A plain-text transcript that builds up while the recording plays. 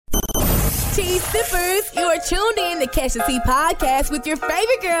Tea sippers, you are tuned in to Catch the Tea podcast with your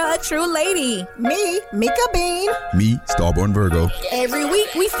favorite girl, a true lady. Me, Mika Bean. Me, Starborn Virgo. Every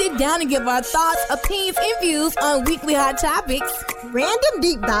week, we sit down and give our thoughts, opinions, and views on weekly hot topics. Random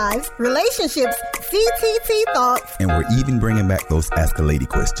deep dives, relationships, CTT thoughts. And we're even bringing back those Ask a Lady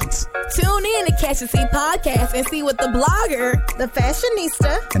questions. Tune in to Catch the Tea podcast and see what the blogger, the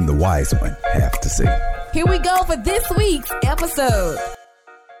fashionista, and the wise one have to say. Here we go for this week's episode.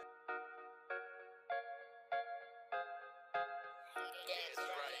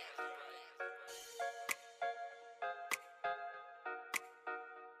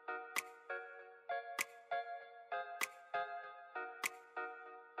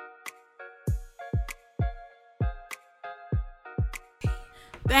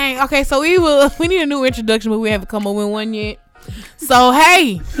 Dang. Okay, so we need a new introduction, but we haven't come up with one yet. So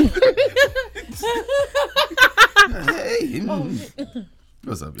hey, hey,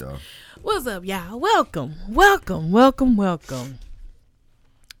 what's up, y'all? What's up, y'all? Welcome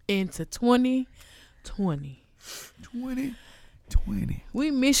into 2020. 2020.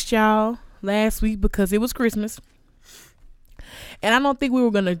 We missed y'all last week because it was Christmas, and I don't think we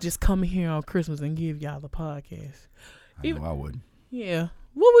were gonna just come here on Christmas and give y'all the podcast. I know I wouldn't. Yeah.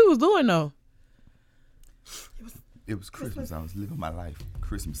 What we was doing though? It was Christmas. I was living my life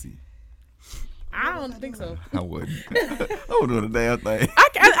Christmassy. I don't think so. I wouldn't. I was doing a damn thing.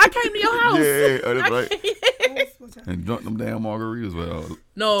 I came to your house. Yeah, oh, that's right. And drunk them damn margaritas. Well,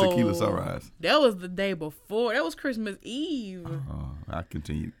 No. Tequila Sunrise. That was the day before. That was Christmas Eve. I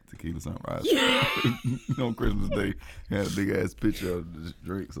continued Tequila Sunrise. Yeah. On Christmas Day, had a big ass picture of the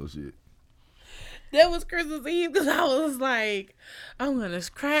drink, so shit. That was Christmas Eve because I was like, I'm going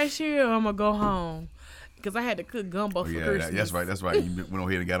to crash here or I'm going to go home. Because I had to cook gumbo for Christmas. That's right. You went on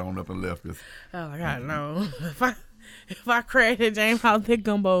here and got on up and left. Oh, my God, no. If I crash at James' house, that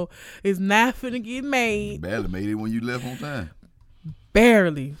gumbo is not finna get made. Barely made it when you left on time.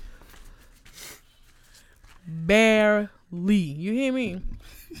 Barely. You hear me?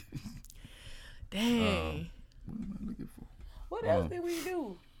 Dang. What am I looking for? What else did we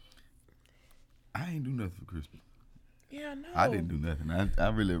do? I ain't do nothing for Christmas. Yeah, I know. I didn't do nothing. I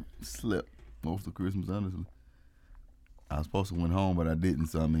really slept most of Christmas, honestly. I was supposed to went home, but I didn't.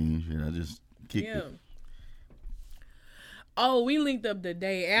 So, I mean, shit, I just kicked it. Oh, we linked up the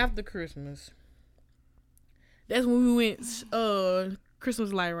day after Christmas. That's when we went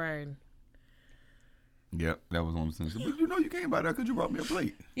Christmas light riding. Yep, that was on the sense. But you know you came by there because you brought me a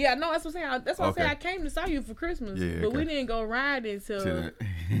plate. Yeah, no, that's what I'm saying. That's what I'm saying. I came to saw you for Christmas, but we didn't go ride until the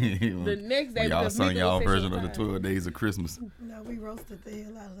next day. Y'all sung y'all version of the 12 days of Christmas. No, we roasted the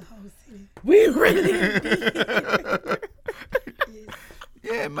hell out of the whole city. We really did.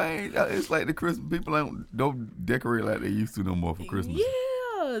 Yeah, man, it's like the Christmas people don't decorate like they used to no more for Christmas.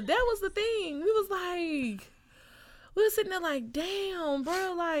 Yeah, that was the thing. We were sitting there like, damn,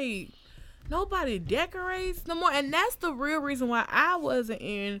 bro, like nobody decorates no more, and that's the real reason why I wasn't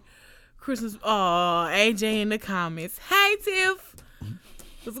in Christmas. Oh, AJ in the comments. Hey, Tiff,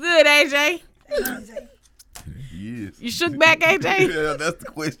 what's good, AJ? Yes. You shook back, AJ? Yeah, that's the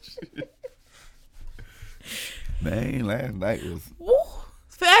question. Man, last night was. Woo.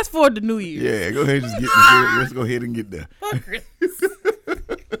 Fast forward to New Year's. Yeah, go ahead and just get let's go ahead and get there.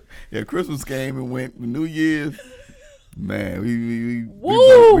 Yeah, Christmas came and went. New Year's, man, we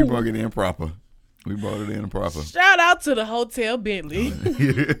brought it in proper. We brought it in proper. Shout out to the Hotel Bentley.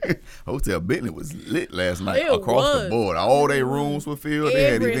 Hotel Bentley was lit last night It across was. the board. All their rooms were filled. They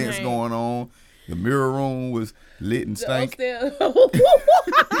had Everything. events going on. The mirror room was lit and stank.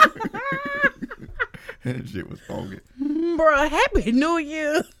 That shit was funky. Bro, happy New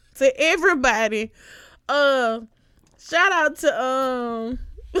Year to everybody. Shout out to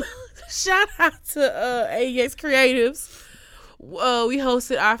AEX Creatives. We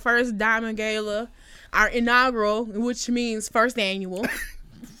hosted our first Diamond Gala, our inaugural, which means first annual.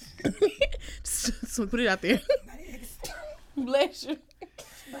 So put it out there. Bless you.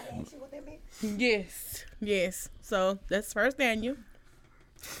 Yes. So that's first annual.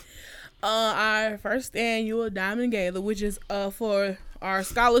 Our first annual Diamond Gala, which is for our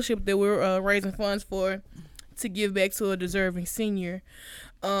scholarship that we're raising funds for to give back to a deserving senior.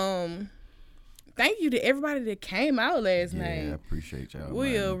 Thank you to everybody that came out last night. Yeah, I appreciate y'all.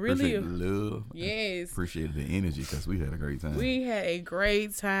 We really appreciate the love. Yes. Appreciate the energy because we had a great time. We had a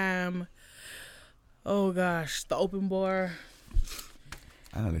great time. Oh gosh, the open bar.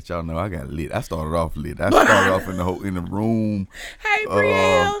 I'll let y'all know I got lit. I started off lit. I started off in the room. Hey,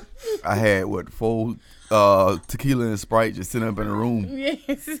 Brielle. I had 4 tequila and Sprite just sitting up in the room.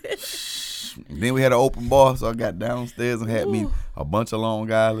 Yes. Then we had an open bar, so I got downstairs and had me a bunch of Long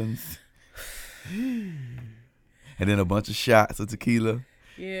Islands. And then a bunch of shots of tequila.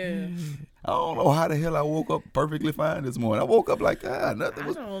 Yeah. I don't know how the hell I woke up perfectly fine this morning. I woke up like, nothing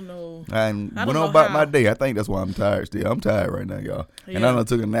was. I don't know. And I went don't on know about how. my day. I think that's why I'm tired still. I'm tired right now, y'all. And I Yeah. done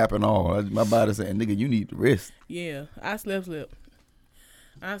took a nap and all. My body saying, nigga, you need to rest. Yeah. I slept.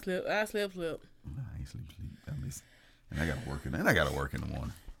 I slept. Nah, I ain't sleep. I miss. And I gotta work in the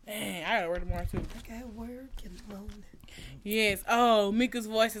morning. Man, I gotta work tomorrow too. I got work in the morning. Yes. Oh, Mika's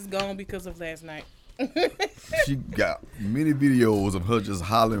voice is gone because of last night. She got many videos of her just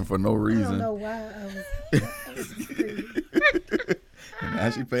hollering for no I don't reason. know why I was screaming. And now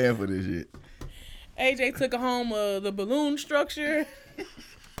she paying for this shit. AJ took her home the balloon structure.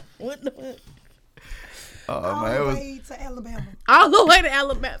 What the fuck? Oh, All man, the it was. way to Alabama. All the way to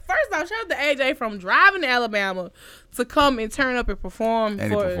Alabama. First off, shout out to AJ from driving to Alabama to come and turn up and perform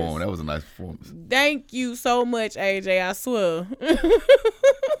And he for performed. us. That was a nice performance. Thank you so much, AJ. I swear.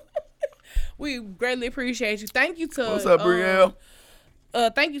 We greatly appreciate you. Thank you to What's up, Brielle?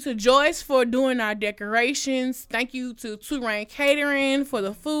 thank you to Joyce for doing our decorations. Thank you to Two Rain Catering for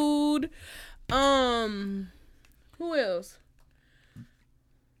the food. Who else?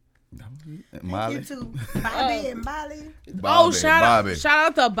 Molly. You too. Bobby and Molly. Bobby, shout Bobby.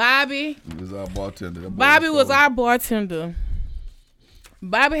 out to Bobby. He was our bartender. That boy Bobby was cold. our bartender.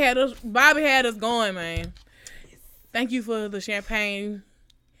 Bobby had us going, man. Thank you for the champagne.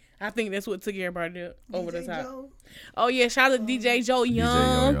 I think that's what took everybody over the DJ top. Joe. Oh yeah, shout out to DJ Joe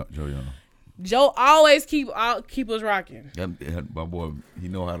Young. Joe Young. Joe always keep us rocking. My boy, he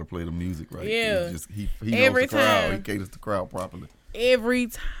know how to play the music right. Yeah. He Every knows the crowd. time. He caters the crowd properly. Every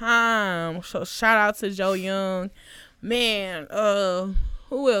time. So shout out to Joe Young. Man,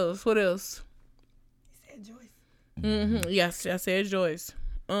 who else? What else? He said Joyce. Yes, I said Joyce.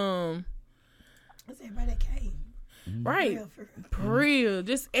 That's everybody that came. Right. Real for Real.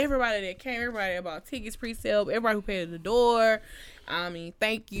 Just everybody that came, everybody that bought tickets pre-sale, everybody who paid at the door. I mean,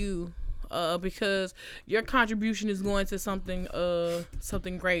 thank you. Because your contribution is going to something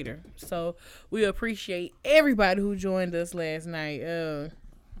greater. So we appreciate everybody who joined us last night.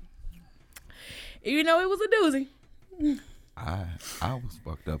 Even though it was a doozy. I was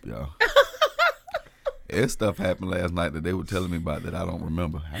fucked up, y'all. There's stuff happened last night that they were telling me about that I don't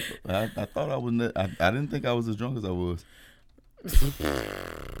remember. I thought I was. I didn't think I was as drunk as I was.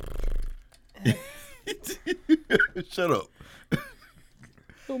 Shut up.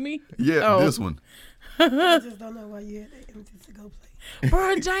 Who, me? Yeah, Oh. this one. I just don't know why you had that empty to-go plate.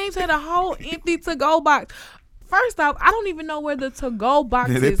 Bro, James had a whole empty to-go box. First off, I don't even know where the to-go They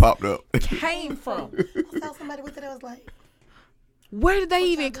boxes popped up. came from. I saw somebody with it. I was like, Where did they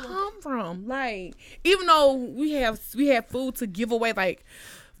even come from? Like, even though we have food to give away, like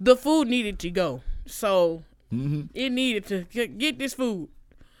the food needed to go, so it needed to get this food.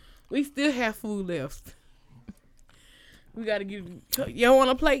 We still have food left. We gotta get. You want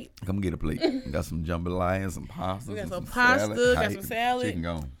a plate? Come get a plate. Got some jambalaya, some pasta. We got some salad. pasta, got some salad. Chicken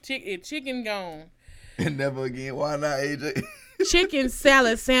gone. Chicken gone. And never again. Why not, AJ? Chicken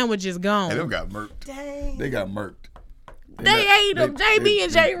salad sandwiches And them gone. got murked. dang. They got murked. They ate them. JB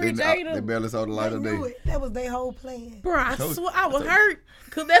and J Rich ate They them. barely saw the light They of knew day. it. That was their whole plan. Bro, I Told you. swear I was hurt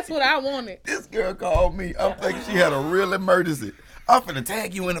because that's what I wanted. This girl called me. I'm thinking she had a real emergency. I'm finna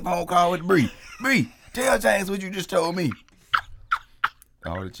tag you in a phone call with Bree. Bree, tell James what you just told me.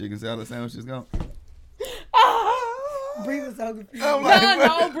 All the chicken salad sandwiches gone. Bree was so confused. I'm like,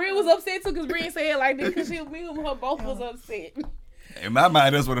 No, Bree was upset too because Bree said it like this because me and her both was upset. in my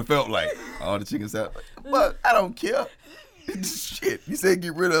mind, that's what it felt like. All the chicken salad. But I don't care. Shit, you said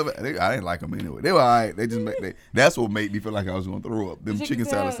get rid of it. I didn't like them anyway. They were all right. They just that's what made me feel like I was going to throw up. Them chicken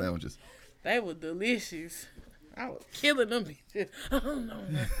salad sandwiches. They were delicious. I was killing them bitches. I don't know.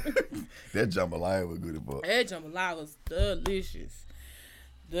 That jambalaya was good as fuck. That jambalaya was delicious.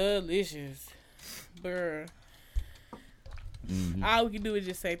 Delicious. Bruh. All we can do is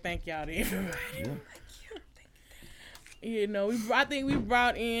just say thank y'all to everybody. Yeah. You know, I think we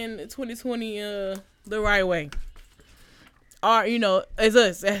brought in 2020 the right way. Or, you know, as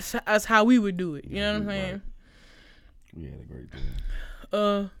us. That's how we would do it. You know what I'm saying? We had a great time.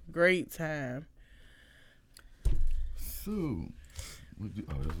 A great time. So, that's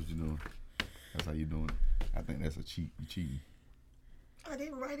what you doing. That's how you doing it. I think that's a cheat. You cheating. I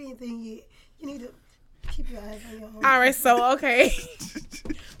didn't write anything yet. You need to keep your eyes on your own. All right, so, okay.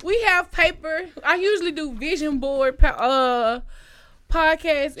 We have paper. I usually do vision board podcast.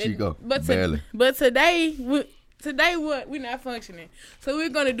 Chico, But barely. today, we're not functioning. So we're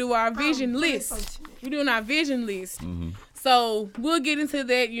going to do our vision list. functioning. We're doing our vision list. So we'll get into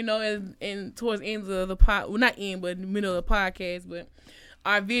that, you know, in towards the end of the pod. Well, not end, but in the middle of the podcast. But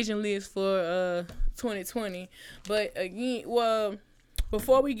our vision list for 2020. But again, well,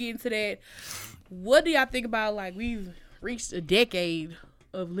 before we get into that, what do y'all think about like we've reached a decade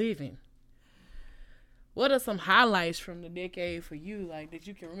of living? What are some highlights from the decade for you, like that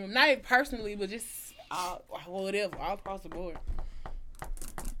you can remember? Not personally, but just whatever, all across the board.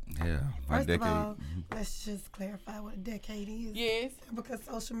 Yeah, my First decade. of all, let's just clarify what a decade is. Yes, Because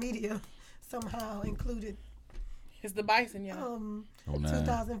social media somehow included it's the bison, y'all.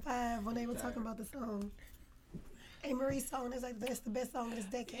 2005 when they were talking about the song. A Marie's song is like that's the best song of this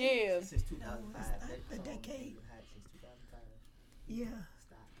decade. Yeah, Since No, 2005. it's not the decade. Yeah,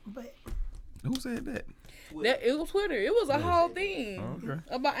 but Who said that? it was Twitter. It was a whole thing Okay,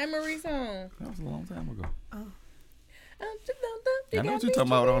 about Anne Marie's song. that was a long time ago. You I know got what you me talking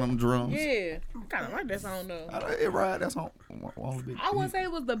about tripping. on them drums. Yeah, I kind of like that song though. It right. That song. I wouldn't say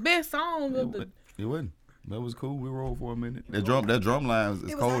it was the best song of the. It wasn't. That was cool. We rolled for a minute. That drum line is It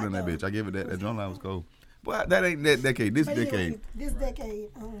was cold hot, in that though. bitch. I give it that. That drum line was cold. But that ain't that decade. This but decade. anyway, this decade.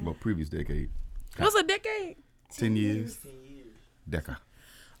 Well, previous decade. What's a decade? 10 years. 10 years. Deca.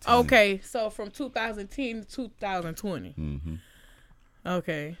 Okay, so from 2010 to 2020. Mm-hmm.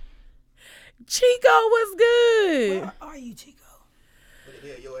 Okay. Chico was good. Where are you, Chico? What the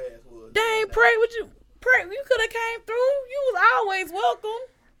hell your ass was? Dang, Pratt, you could have came through. You was always welcome.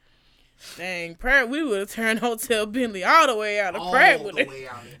 Dang, Pratt, we would have turned Hotel Bentley all the way out of All Pratt the with it. way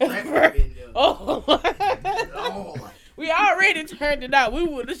out there. Pratt would've been there. Oh, Oh, we already turned it out. We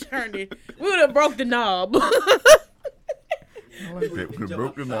would have turned it. We would have broke the knob. I like that. We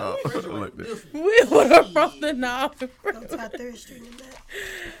broke it out. I like that. We would have broke the knob. Go to our 3rd Street and that.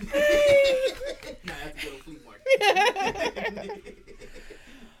 nah, that's a good flea market.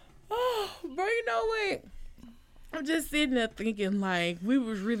 Oh, bro, you know what? I'm just sitting there thinking, like, we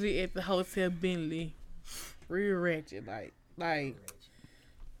was really at the Hotel Bentley. Real ratchet. Like.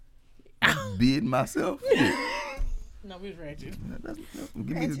 Bid myself. No, we was ratchet.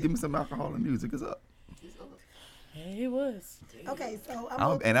 Give me some alcohol and music. It's up. Yeah, it was. Okay, so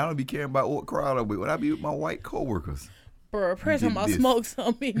And I don't be caring about what crowd I'm with. When I be with my white coworkers. Bro, Pratt talking about this. smoke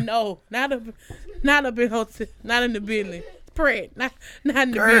something. No, not up in Hotel, not in the Bentley. Pratt, not in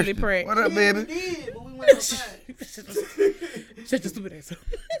the Bentley, Pratt. What up, baby? We did, but we went outside. Shut your stupid ass up.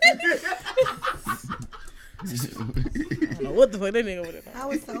 I don't know what the fuck that nigga over there. I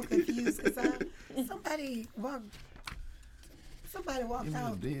was so confused because somebody walked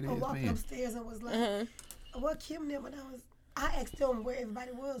out dead or ass walked man. upstairs and was like, "What Kim did when I asked them where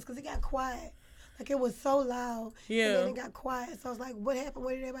everybody was because it got quiet. Like it was so loud. Yeah. And then it got quiet. So I was like, what happened?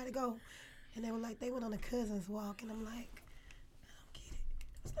 Where did everybody go? And they were like, they went on a cousin's walk. And I'm like, I don't get it.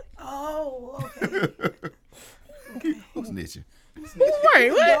 I was like, oh, okay. Who's snitching? Right,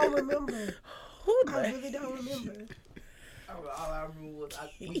 I what? don't remember. Who I the? really don't remember. All I remember was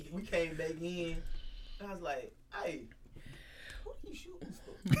we came back in. And I was like, hey, what are you shooting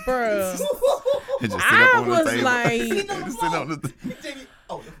for? Bruh. And just sit I up on the was table. like, Just sit on the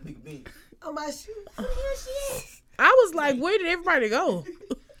Oh, that's big me. On my shoes. I was like, where did everybody go?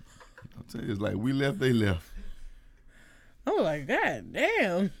 I'll tell you, it's like we left, they left. I was like, God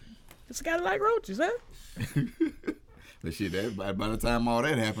damn. Just got like roaches, huh? But shit, that by the time all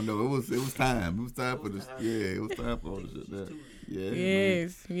that happened though, it was time. It was time for this. Yeah, it was time for all the shit there. Yeah.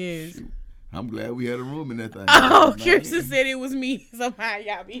 Man. Yes. I'm glad we had a room in that thing. Oh, Man. Kirsten said it was me. Somehow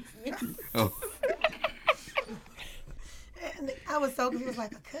y'all be. Oh. And I was so confused,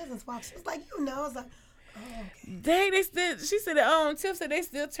 like a cousin's walk. She was like, I was like, oh, okay. Dang, they still. She said, Tiff said they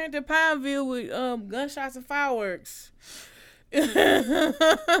still turned to Pineville with gunshots and fireworks. Where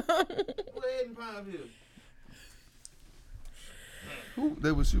in Pineville? Who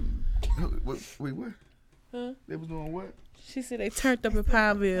they was shooting? Wait, what? Huh? They was doing what? She said they turned up in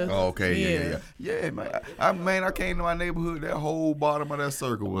Pineville. Oh, okay, yeah, man. I came to my neighborhood. That whole bottom of that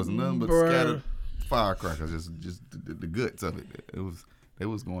circle was nothing but Bruh. scattered firecrackers. Just the guts of it. They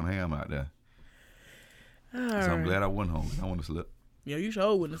was going ham out there. All So I'm right. glad I wasn't home. I want to slip. Yeah, you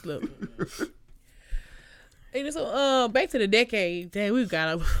sure wouldn't have slept. And so, back to the decade. Dang, we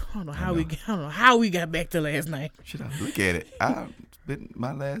got. I don't know how we got back to last night. Should I look at it? I spent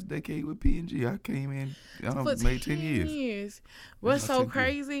my last decade with P&G. I came in. I For made 10 years. What's my so 10 years.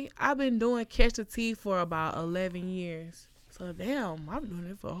 crazy? I've been doing Catch the Tea for about 11 years. So damn, I've been doing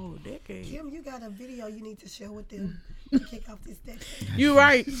it for a whole decade. Kim, you got a video you need to share with them to kick off this decade. You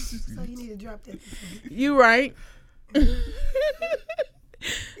right. So you need to drop that. You right.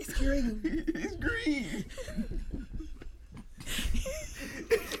 It's green. It's green.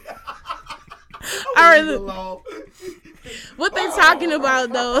 All right, look, what they talking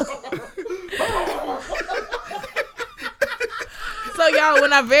about though? So So y'all,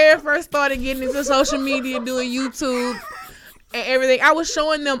 when I very first started getting into social media, doing YouTube and everything, I was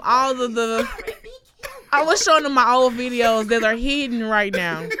showing them all of the. I was showing them my old videos that are hidden right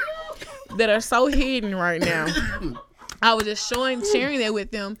now. That are so hidden right now. I was just sharing that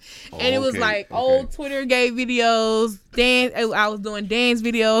with them, and it was like old Twitter gay videos, dance. I was doing dance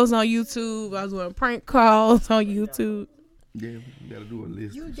videos on YouTube. I was doing prank calls on YouTube. Yeah, we gotta do a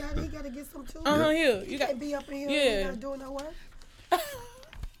list. You gotta get some too. Here, You can't be up in here. Yeah. You not doing no work.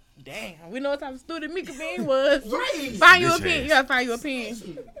 Damn, we know what type of student Mika Bean was. Right. Find you a Bitch pen. ass. You gotta find you a pen.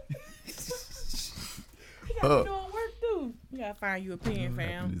 You gotta be doing work too. You gotta find you a pen,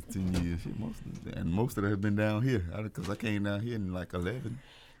 fam. It's 10 years. Shit, most of that have been down here. Because I came down here in like 11.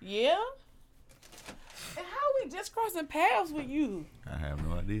 Yeah. And how we just crossing paths with you? I have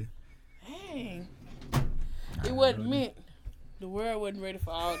no idea. Dang. It wasn't meant. The world wasn't ready for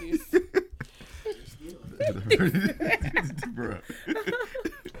all this. Bruh.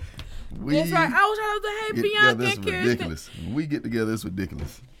 That's right. I was trying to say, hey, Get Bianca together, it's and Kirsten. ridiculous. When we get together, it's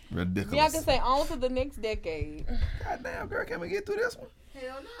ridiculous. Ridiculous. Bianca say, on to the next decade. Goddamn, girl, can we get through this one?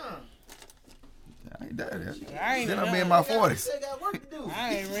 Hell no. I ain't done that. I ain't Then done. I'm in my Still 40s. got work to do.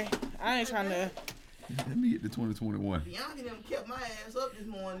 I ain't trying to. Let me get to 2021. Bianca them kept my ass up this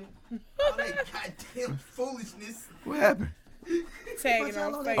morning. All that goddamn foolishness. What happened? Tagging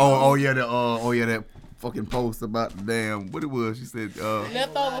on Facebook. Oh yeah, that fucking post about the damn what it was. She said,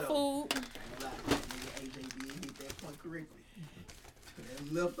 Leftover food. AJ did hit that point correctly.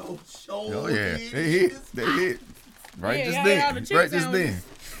 That leftover shoulder. oh yeah, they hit. Right Yeah, just y'all had all the then. chicken Right just then.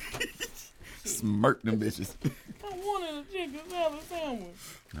 sandwiches. Smirk them bitches. I wanted a chicken salad sandwich.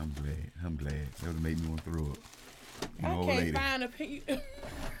 I'm glad. That would have made me want to throw up. You I old can't lady. find a piece.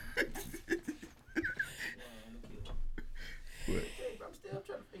 What? I'm still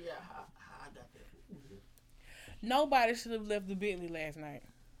trying to figure out how I got that. Nobody should have left the Bentley last night.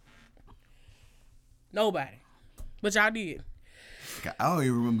 Nobody. But y'all did. God, I don't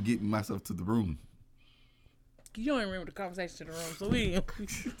even remember getting myself to the room. You don't even remember the conversation to the room, so we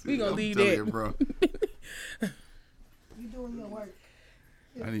gonna I'm leave telling that. you, bro. You doing your work.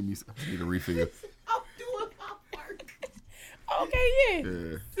 I need a refill. I'm doing my work. Okay, yeah.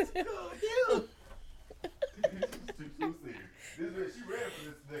 Yeah. Oh, She ready for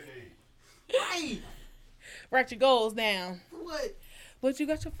this decade. yeah. Right. Write your goals down. What? What you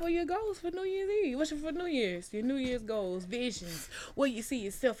got for your goals for New Year's Eve? What's your for New Year's? Your New Year's goals, visions. Where you see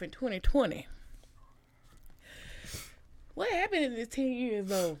yourself in 2020. What happened in this 10 years,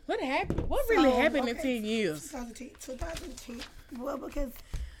 though? What happened? What really happened in 10 years? 2010. Well, because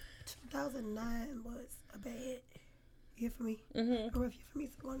 2009 was a bad year for me. A rough year for me.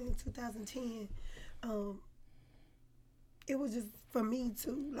 So going into 2010, it was just for me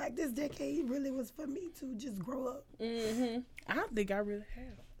to, like, this decade really was for me to just grow up. I don't think I really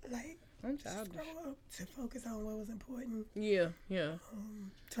have. Like, I'm just childish. grow up, to focus on what was important, Yeah.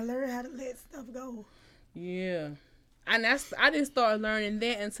 to learn how to let stuff go. Yeah. And I didn't start learning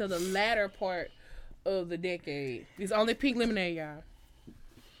that until the latter part of the decade. It's only pink lemonade, y'all.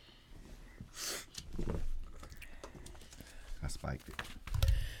 I spiked it.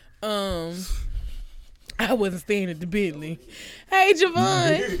 I wasn't staying at the Bentley. Hey,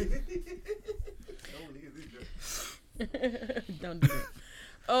 Javon. Don't do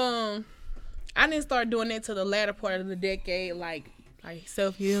that. I didn't start doing that till the latter part of the decade, like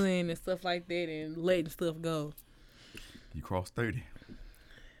self-healing and stuff like that, and letting stuff go. You crossed 30.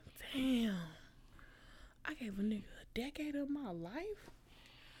 Damn. I gave a nigga a decade of my life.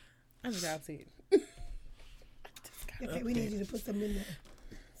 I just got upset. Okay, we need you to put something in there.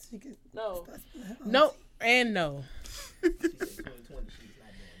 So you can No. start spilling her No and no. She said 2020, she's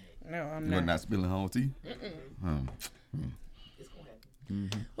not doing that. No, I'm You're not. not spilling home tea? It's gonna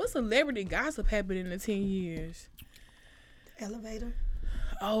happen. What celebrity gossip happened in the 10 years? elevator.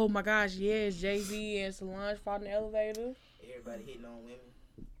 Oh my gosh, yes. Jay-Z and Solange fought in the elevator. Everybody hitting on women.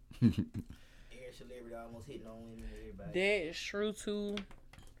 Every celebrity almost hitting on women. Everybody. That is true too.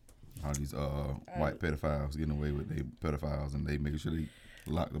 All these white pedophiles getting away with they pedophiles and they making sure they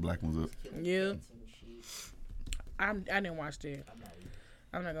lock the black ones up. Yeah. I didn't watch that.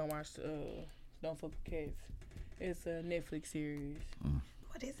 I'm not gonna watch Don't Fuck with Cats. It's a Netflix series.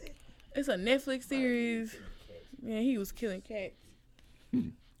 What is it? It's a Netflix series. Man, he was killing cats.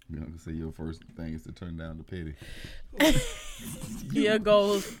 You know, say your first thing is to turn down the petty. Yeah,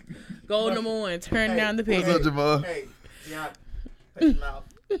 goal number one, turn down the What's up, pig. Jamal? Hey, John, touch your mouth.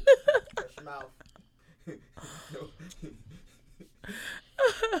 Touch your mouth.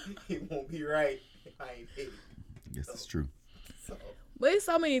 It won't be right if I ain't paid. Yes, it's true. So, But it's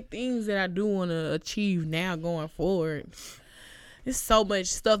so many things that I do want to achieve now going forward. There's so much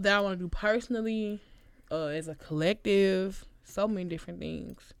stuff that I want to do personally, as a collective. So many different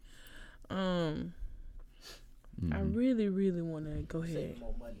things. I really, really want to go ahead.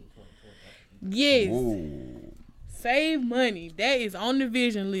 More money in 2020. Yes. Whoa. Save money. That is on the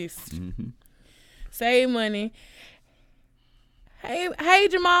vision list. Save money. Hey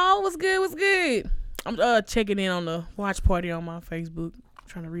Jamal, what's good? What's good? I'm checking in on the watch party on my Facebook.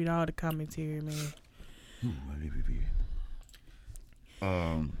 Trying to read all the commentary, man.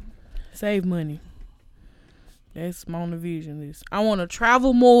 Save money. That's on the vision list. I want to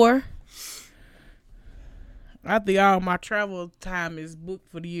travel more. I think all my travel time is booked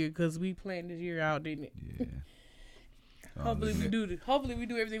for the year because we planned this year out, didn't it? Yeah. Hopefully we do. Hopefully we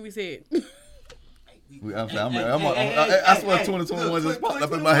do everything we said. I swear 2021 just popped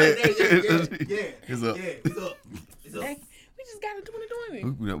up in my head. It's up. It's up. We just got into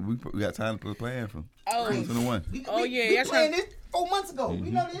 2020. We got time to plan for Oh, 2021. We yeah, planned this 4 months ago.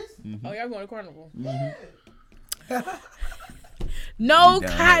 We know this. oh, y'all going to Carnival? Yeah. No We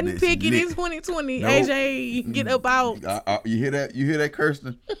down cotton at this picking in lick. 2020. Nope. AJ, get up out. You hear that? You hear that,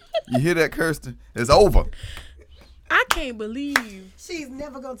 Kirsten? You hear that, Kirsten? It's over. I can't believe. She's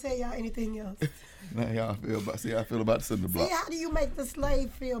never gonna tell y'all anything else. Now y'all feel about. See how I feel about the cinder block. See, how do you make the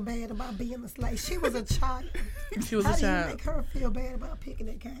slave feel bad about being a slave? She was a child. She was How a do you child. make her feel bad about picking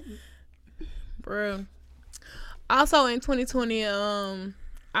that cotton? Bro. Also in 2020,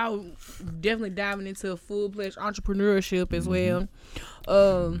 I was definitely diving into full-fledged entrepreneurship as well.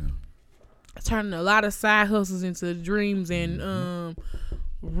 Turning a lot of side hustles into dreams and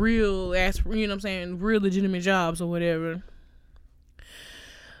real ass, you know what I'm saying, real legitimate jobs or whatever.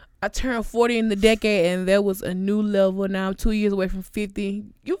 I turned 40 in the decade and there was a new level. Now I'm 2 years away from 50.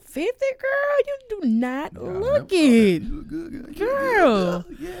 You 50, girl? You do not look it. You look good, Girl.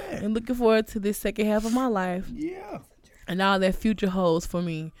 Yeah. And looking forward to this second half of my life Yeah. and all that future holds for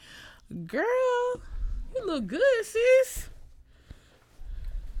me. Girl, you look good, sis.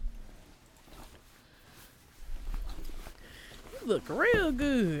 You look real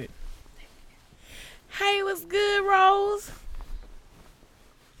good. Hey, what's good, Rose?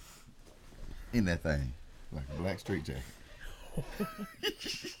 In that thing, like a black straight jacket.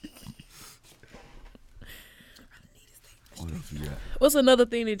 What else you got? What's another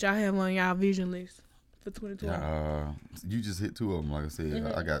thing that y'all have on y'all vision list for 2020? You just hit 2 of them. Like I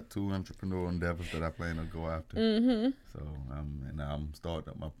said, I got 2 entrepreneurial endeavors that I plan to go after. So I'm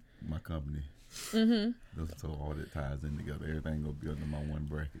starting up my company. So all that ties in together. Everything gonna be under my one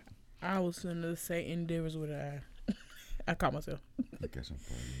bracket. I was gonna say endeavors with an I. I caught myself. I guess I'm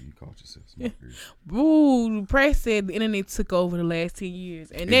probably you caught yourself. Smart girl. Ooh, Press said the internet took over the last 10 years,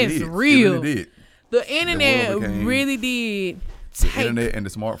 and It that's did. real. It really did. The internet became- really did The take, internet and the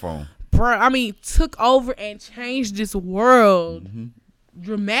smartphone. bro. I mean, took over and changed this world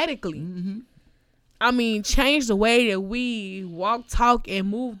dramatically. I mean, changed the way that we walk, talk, and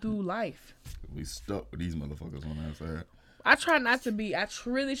move through life. We stuck with these motherfuckers on the outside. I try not to be. I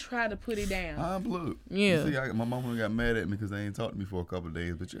really try to put it down. Unplug. Yeah. You see, my mama got mad at me because they ain't talked to me for a couple of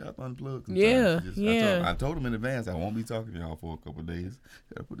days, but you have to unplug sometimes. Yeah, I told them in advance I won't be talking to y'all for a couple of days.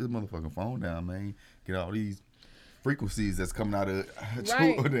 Gotta put this motherfucking phone down, man. Get all these frequencies that's coming out of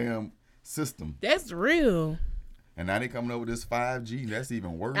Right. your damn system. That's real. And now they coming up with this 5G. That's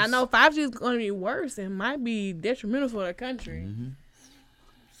even worse. I know 5G is going to be worse and might be detrimental for the country.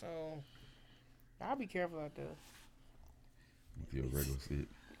 So, I'll be careful out there. With your regular shit.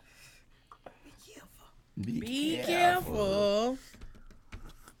 Be careful.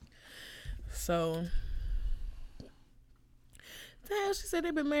 So, damn, she said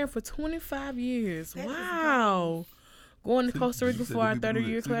they've been married for 25 years. That is Wow. Going to Costa Rica You said for our the people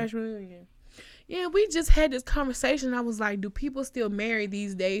 30-year that- class reunion. Yeah, we just had this conversation. I was like, do people still marry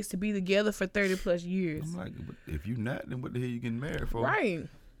these days to be together for 30 plus years? I'm like, but if you not, then what the hell you getting married for? Right.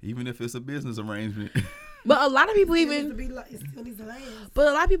 Even if it's a business arrangement. But a lot of people It needs to even, be like, it still needs to last. but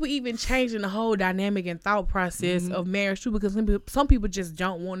a lot of people even changing the whole dynamic and thought process of marriage too, because some people just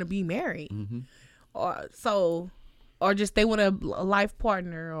don't want to be married, or just they want a life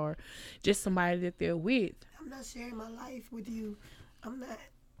partner or just somebody that they're with. I'm not sharing my life with you. I'm not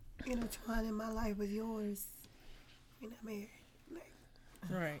intertwining my life with yours. We're not married.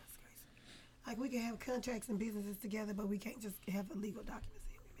 Right. Like we can have contracts and businesses together, but we can't just have a legal document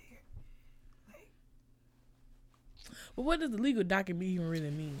saying we're married. Like, But what does the legal document even really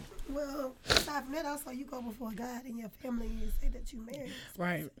mean? well, aside from that, also you go before God and your family and you say that you married.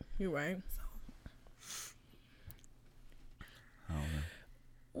 Right. You're right. I don't know.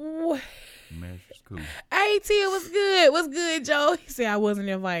 What? Marriage is cool. Hey, Tia, what's good? What's good, Joe? He said I wasn't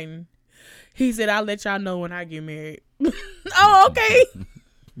inviting. He said I'll let y'all know when I get married. Oh, okay.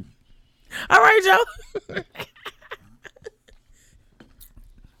 All right, Joe.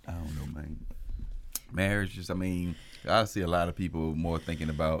 I don't know, man. Marriage, just, I mean, I see a lot of people more thinking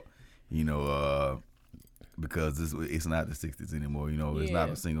about, because it's not the 60s anymore. It's not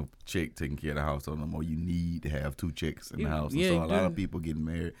Yeah. a single chick taking care of the household no more. You need to have two chicks in the house. Yeah, And so a you lot do. of people getting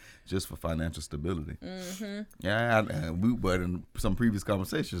married just for financial stability. Mm-hmm. Yeah, but in some previous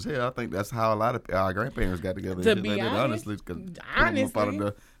conversations, I think that's how a lot of our grandparents got together. To and shit be like that, honest, honestly, 'cause put them honestly. up out of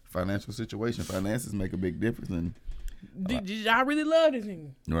the financial situation. Finances make a big difference. And Did y'all really love this nigga?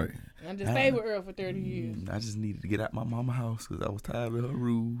 right. I just stayed with Earl for 30 years. I just needed to get out my mama house because I was tired of her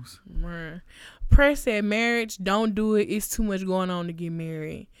rules. Bruh. Press said marriage, don't do it. It's too much going on to get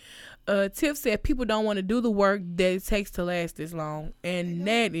married. Tiff said people don't want to do the work that it takes to last this long. And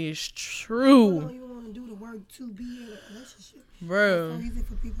that is People true. don't even want to do the work to be in a relationship. It's so Bro. easy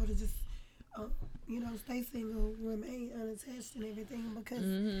for people to just, stay single, remain unattached and everything because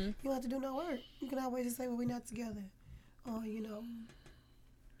you don't have to do no work. You can always just say, well, we're not together. Or,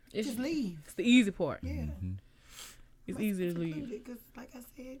 It's, just leave. it's the easy part. Yeah. It's easy to leave. Because, like I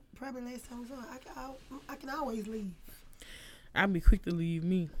said, probably last time I was on, I can always leave. I'd be quick to leave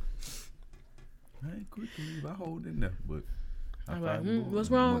me. I ain't quick to leave. I hold in there, but I I'm find like, what's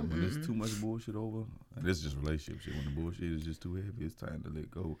wrong? When there's too much bullshit over, and this is just relationship shit. When the bullshit is just too heavy, it's time to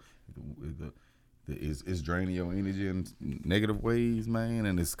let go. It's draining your energy in negative ways, man,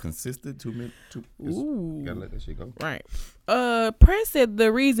 and it's consistent. Ooh. You gotta let that shit go. Right. Press said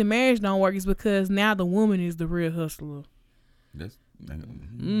the reason marriage don't work is because now the woman is the real hustler. That's.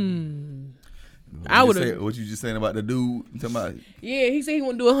 I would've- What you just saying about the dude? You talking about? Yeah, he said he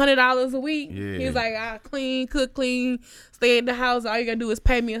want to do $100 a week. Yeah. He was like, I clean, cook clean, stay at the house. All you gotta do is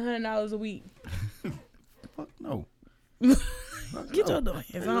pay me $100 a week. Fuck no. Get your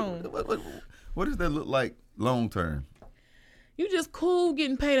hands on. What does that look like long term? You just cool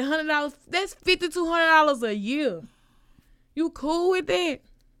getting paid $100. That's $5,200 a year. You cool with that?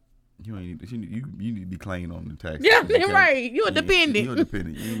 You ain't. You need to be clean on the taxes. Yeah, You can't- right. You a dependent. You a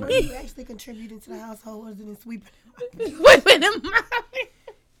dependent. You ain't Are like- you actually contributing to the household other than sweeping? Wait a minute.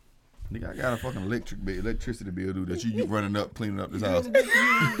 Nigga, I got a fucking electricity bill, dude, that you running up, cleaning up this house.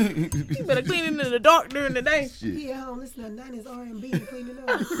 You better clean it in the dark during the day. Shit. He at home listening to 90s R&B and cleaning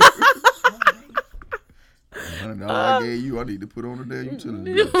up. $100 I gave you, I need to put on the damn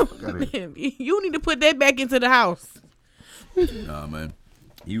utility bill. Fuck outta here. You need to put that back into the house. Nah, man.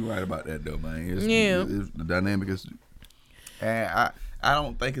 You right about that, though, man. Yeah. The dynamic is... And I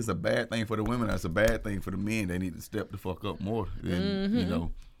don't think it's a bad thing for the women. It's a bad thing for the men. They need to step the fuck up more.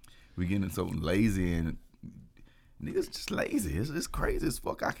 And, we getting so lazy and... Niggas just lazy. It's crazy as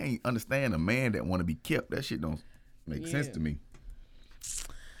fuck. I can't understand a man that want to be kept. That shit don't make sense to me.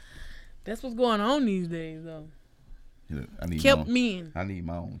 That's what's going on these days, though. I need Kept my own, men. I need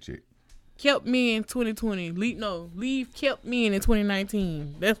my own chick. Kept men in 2020. Leave kept men in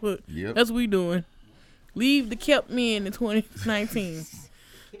 2019. That's what we doing. Leave the kept men in 2019.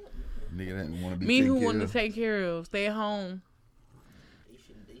 Nigga that want to be Men taken who care want to of. take care of, stay at home. They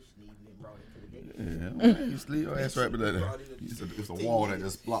shouldn't even been brought into the game. Yeah, man, you sleep your ass right below there. It's a wall that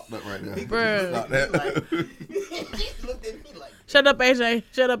just blocked up right there. Bruh. Stop that. He looked at me like, Shut up, AJ.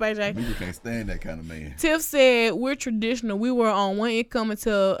 Shut up, AJ. Nigga can't stand that kind of man. Tiff said we're traditional. We were on one income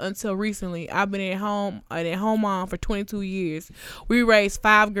until recently. I've been at home mom for 22 years. We raised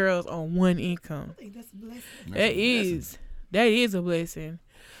 5 girls on one income. I think that's a blessing. That is a blessing.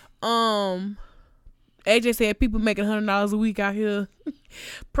 AJ said people making $100 a week out here.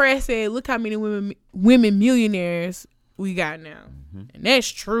 Press said, look how many women millionaires we got now. And that's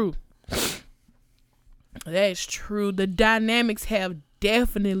true. That's true. The dynamics have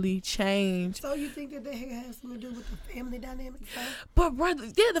definitely changed. So you think that they have something to do with the family dynamics? Huh? But brother,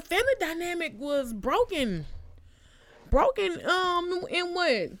 yeah, the family dynamic was broken. In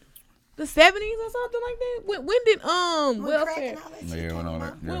what? The 70s or something like that? When did When crack welfare and all that shit Yeah, came and all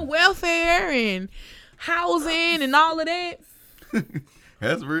about? that. when welfare and housing and all of that?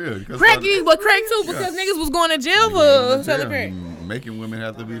 That's real. Crack is but crack too because niggas was going to jail for selling crack. Making women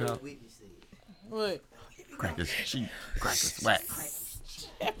have to be out. Whitney said. What? Crack is cheap. Crack is whack.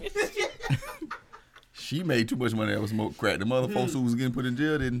 She made too much money that was smoke crack. The mother folks who was getting put in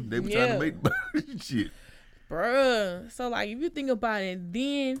jail, then they were trying to make shit. Bruh. So like if you think about it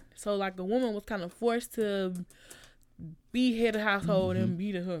then, so like a woman was kind of forced to be head of household and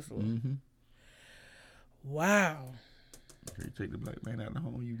be the hustler. Wow. You take the black man out of the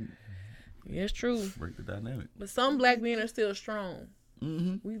home, you It's true. break the dynamic. But some black men are still strong.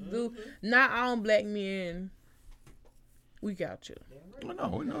 We do. Not all black men. We got you. No,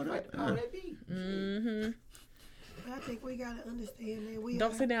 we know that. All that beef. I think we gotta understand that we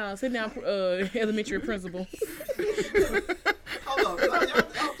Don't are, sit down, elementary principal. Hold on. Y'all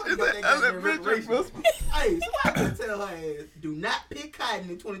talking about that goddamn reparation. Hey, somebody can tell her ass, do not pick cotton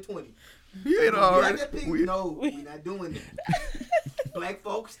in 2020. You ain't already. No, we're not doing that. Black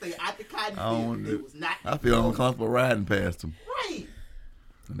folks stay out the cotton field. It was not. I feel uncomfortable riding past them. Right.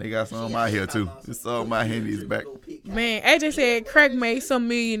 And they got some out here too. There's some out here in these back. Man, AJ said crack made some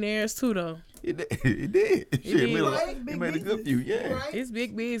millionaires too, though. It did. Shit, did. it made a good few. Yeah. Right. It's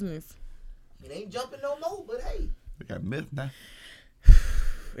big business. It ain't jumping no more, but hey. They got meth now.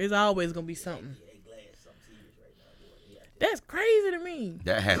 It's always gonna be something. Yeah, they glad something serious right now, boy. Yeah. That's crazy to me.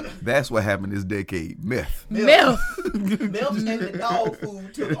 That happened. That's what happened this decade. Meth. Meth. Milk and the dog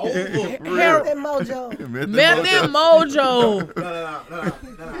food took over. Meth and Mojo. Meth and Mojo. No.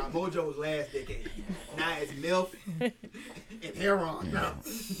 Mojo was last decade. Now it's milk and heroin. No.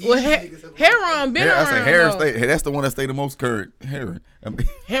 Well, heroin been I around. say Heron though. stay. Hey, that's the one that stay the most current. Heron. I mean,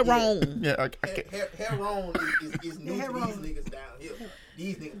 Heroin. yeah, I can't. Heroin is new to Heroin. these niggas down here.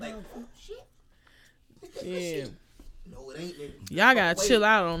 These niggas like, oh shit. That's Yeah. shit. No, it ain't, nigga. Y'all gotta chill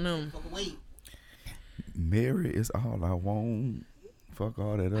out on them. Fuck away. Mary is all I want. Fuck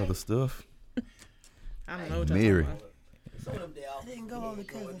all that other stuff. I don't know what y'all Mary. talking about. Some of them Dallas Didn't go on the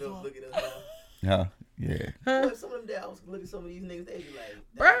cousins walk. look at us now. Huh? Yeah. But some of them Dallas look at some of these niggas, they be like,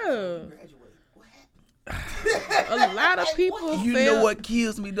 Bruh. graduate. What happened? A lot of people You feel know what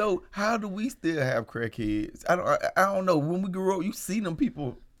kills me though? How do we still have crackheads? I don't know. When we grew up, you see them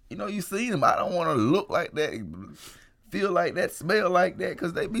people. You know, you see them. I don't want to look like that, feel like that, smell like that,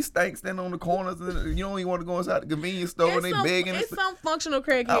 because they be standing on the corners, and you don't even want to go inside the convenience store and they begging. It's some functional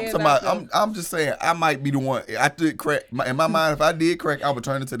crackheads. I'm talking about, I'm just saying, I might be the one. I did crack. In my mind, if I did crack, I would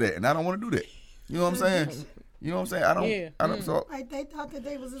turn into that, and I don't want to do that. You know what I'm saying? You know what I'm saying? I don't. Yeah. I don't. So, Like they thought that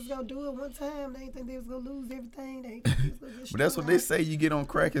they was just gonna do it one time. They didn't think they was gonna lose everything. They was gonna get but that's what they strung say. You get on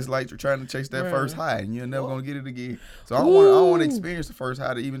crack, it's like you're trying to chase that Right. first high, and you're never gonna get it again. So I don't want to experience the first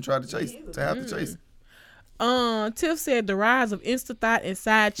high to even try to chase, to have to chase it. Tiff said the rise of Insta Thought and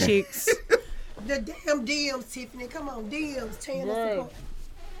side chicks. out. The damn DMs, Tiffany. Come on, DMs. Channel Bruh. support.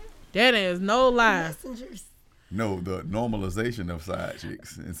 That is no lie. Messengers. No, the normalization of side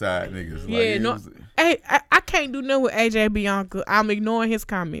chicks and side niggas. Yeah, it no. was- Hey, I can't do nothing with AJ Bianca. I'm ignoring his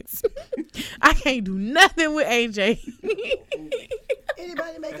comments. I can't do nothing with AJ.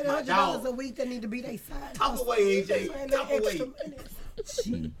 Anybody making my $100 dog. a week that need to be their side. Talk away, AJ. Find Talk that away.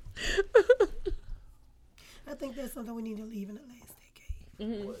 extra money. I think that's something we need to leave in the last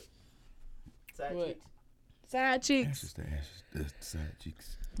decade. Side What? chicks. Side chicks. Ashes to ashes, dust to side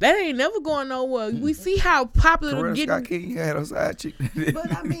chicks. That ain't never going nowhere. We see how popular they're Coretta Scott getting. King had a side chick.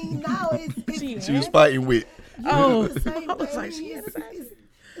 But I mean, now it's she was fighting with. Oh, the same I way. was I like, mean, she had a side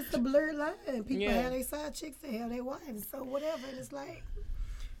it's a blurred line. People Yeah. have their side chicks, they have their wives, so whatever. And it's like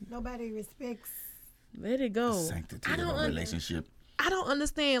nobody respects. let it go. Sanctity I of don't a un- relationship. I don't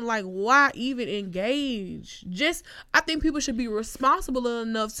understand like why even engage. Just I think people should be responsible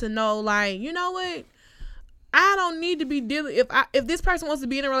enough to know like, you know what? I don't need to be dealing if this person wants to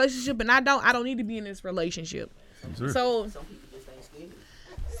be in a relationship and I don't need to be in this relationship. Sure. So Some people just ain't scared.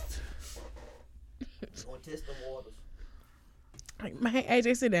 Gonna test the waters. like, man,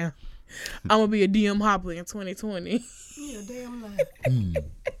 AJ, sit down. I'm gonna be a DM hopper in 2020. Yeah, damn lie.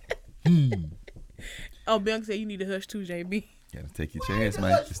 Oh, Bianca said you need to hush too, JB. Gotta take your chance,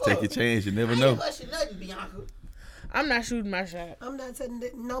 man. Just take your chance. You never know. I ain't hushing nothing, Bianca. I'm not shooting my shot. I'm not telling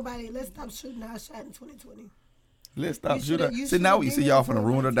that nobody. Let's stop shooting our shot in 2020. Let's stop You shooting. shoulda- you See, now shoulda we see been y'all there finna for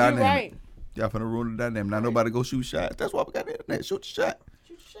ruin the it. You're dynamic. right. Y'all finna ruin the dynamic. Now nobody go shoot shots. That's why we got the internet. Shoot your shot.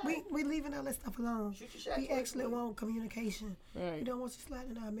 Shoot your shot. We leaving all that stuff alone. Shoot your shot. We actually want communication. We Right. don't want you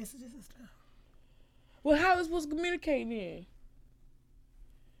sliding our messages and stuff. Well, how is supposed to communicate then?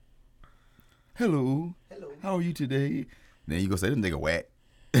 Hello. Hello. How are you today? Then you gonna say this nigga whack.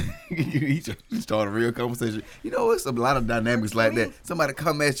 He start a real conversation. You know, it's a lot of dynamics like that. Somebody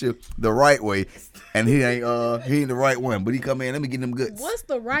come at you the right way, and he ain't the right one, but he come in. Let me get them goods. What's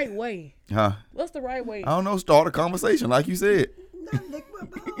the right way? Huh? What's the right way? I don't know. Start a conversation, like you said. Not lick my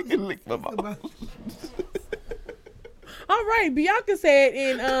balls. Lick my mouth. All right, Bianca said,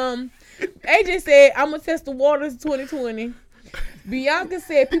 and AJ said, I'm gonna test the waters 2020. Bianca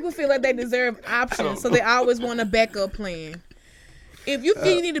said people feel like they deserve options, so they always want a backup plan. If you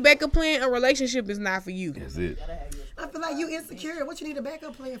feel you need a backup plan, a relationship is not for you. That's it. I feel like you insecure. What you need a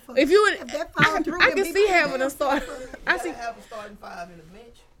backup plan for? If you, If that fall through, I then can be see like, having damn, a start. I see. Have a starting five in the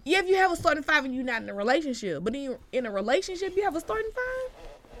bench. Yeah, if you have a starting five and you're not in a relationship, but in a relationship, you have a starting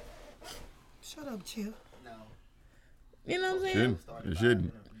five. Shut up, chill. No. You know what I'm saying? Shouldn't. It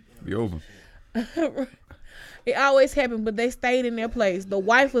shouldn't be over. It always happened, but they stayed in their place. The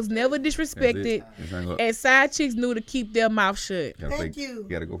wife was never disrespected, and side chicks knew to keep their mouth shut. Thank you. You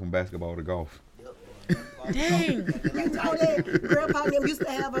gotta go from basketball to golf. Dang. You know that Grandpa and them used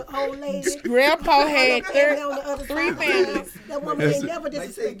to have an old lady. Grandpa had And on the other three side, families. That woman ain't never Like say,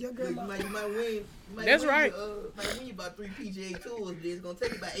 disrespect your grandma. you might win. That's right. Might win you about 3 PGA tours, but it's gonna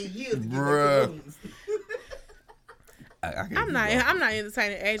take you about 8 years to get Bruh. back to Williams. I'm not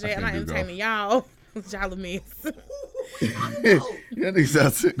entertaining AJ. I'm not can't do entertaining y'all. Y'all a mess. That nigga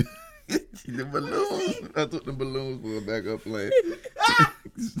sounds the balloons. I took the balloons for a backup plan.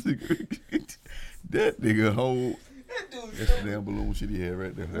 That nigga whole. That's the damn balloon shit he had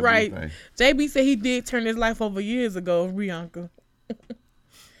right there. That Right. blue thing. JB said he did turn his life over years ago, Bianca.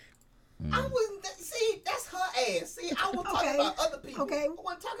 I wasn't. See, that's her ass. See, I was talking about other people. Okay. I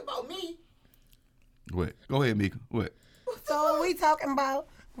wasn't talking about me. What? Go ahead, Mika. What? So we talking about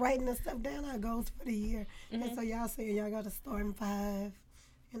writing the stuff down, our goals for the year. And so y'all saying y'all got to start in 5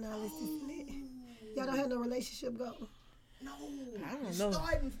 and all this and that. Y'all don't have no relationship goal. No, I don't know.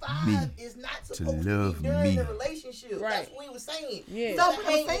 starting 5 is not supposed to love be during me. the relationship. Right. That's what we were saying. Yeah. So So I'm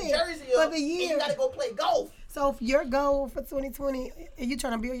hang saying, in Jersey for up, the and year. you gotta go play golf. So if your goal for 2020, are you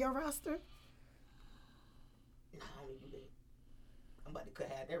trying to build your roster? Nah, I don't do that. I'm about to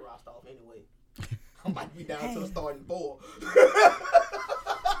cut half that roster off anyway. I'm about to be down to the starting 4.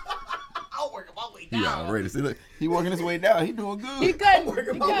 I'll work my way down. He already. See, look, he working his way down. He doing good. He couldn't. I'm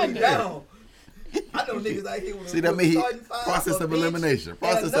working He my way couldn't. down. I know niggas out here with See, that with mean he- starting 5, process a of bench, elimination. and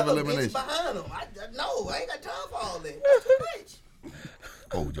Process of another bench elimination. behind them. No, I ain't got time for all that. That's too much.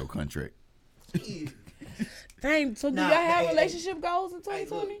 Hold your contract. Shit. Dang, so do Nah, y'all have hey, relationship goals in Hey,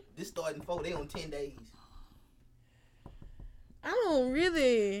 2020? look, this starting 4, they on 10 days. I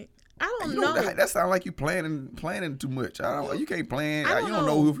don't You know. don't, that sound like you planning too much. I don't. You can't plan. I don't You don't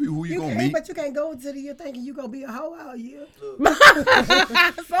know who you gonna can't, meet. but you can't go into the year thinking you gonna be a hoe all year.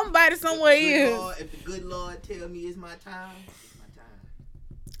 Somebody somewhere is. If the good Lord tell me it's my time, it's my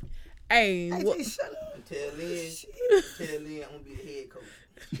time. Hey, Hey, what, just shut up. Until then, I'm gonna be the head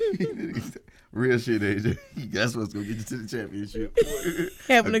coach. Real shit, AJ. That's what's gonna get you to the championship.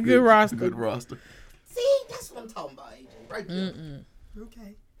 having a good roster. Good roster. See, that's what I'm talking about, AJ. Right there.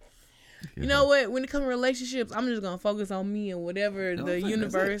 Okay. You know what? When it comes to relationships, I'm just gonna focus on me and whatever No, the that's it.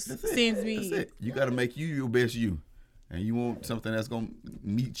 universe That's it. sends That's me. it. You gotta make you your best you, and you want something that's gonna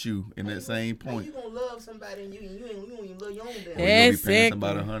meet you in that same How point. you gonna love somebody and you don't even love your own damn. Or you gonna be paying Exactly.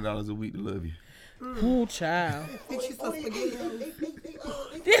 somebody $100 a week to love you. Ooh, child. Fix you some spaghetti.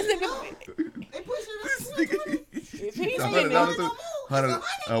 This nigga, They pushing it. if he's $100 getting it, $100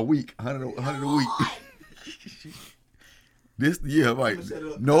 a week, $100 a week. This right.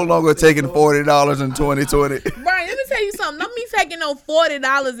 No longer taking $40 in 2020. Brian, let me tell you something. Not me taking no $40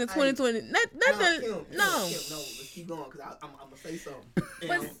 in 2020. Nothing. Kim, No. no, let's keep going because I'm gonna say something.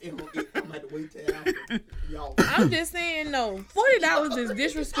 And I'm gonna have to wait till after y'all. I'm just saying, no. $40 is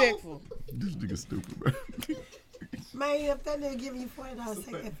disrespectful. This nigga stupid, bro. Man, if that nigga giving you $40,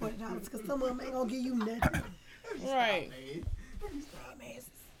 take that $40 because some of them ain't gonna give you nothing. Right.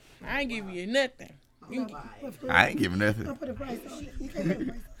 I ain't giving you nothing. I ain't giving nothing. Don't put a price on it. You can't put a price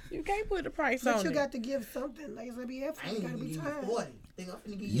on it. You can't put the price But on you it. got to give something. Like it's gonna be I effort. ain't You gotta even be give you tired. 40. Think I'm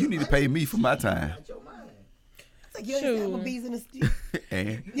finna give You need to pay me for my time. Out your mind. Like you ain't Shoot. Applebee's in the street. And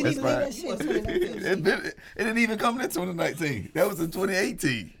You that's need to leave that fine. shit to It didn't even come in 2019. That was in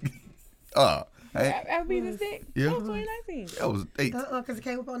 2018. I'll be the sick. Yeah. That was 2019. That was 8. Because it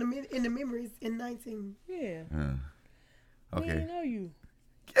came up on in the memories in 19. Yeah. We Okay. didn't know you.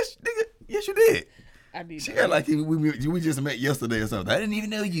 Yes, nigga. Yes, you did. I did. She know got you. like we just met yesterday or something. I didn't even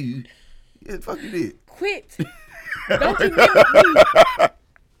know you. Yeah, fuck you did. Quit. Don't you mimic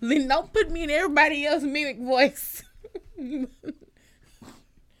me. Don't put me in everybody else's mimic voice.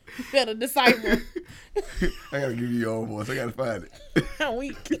 Better decipher. I gotta give you your own voice. I gotta find it. I'm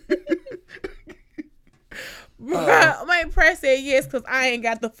weak. My press said yes because I ain't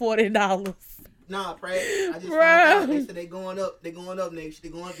got the $40. Nah, Pratt. I just Bruh. found out. They said they going up. They going up next. They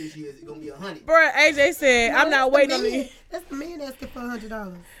going up this year. It's gonna be 100. Bruh, AJ said I'm not waiting on the. That's the man asking for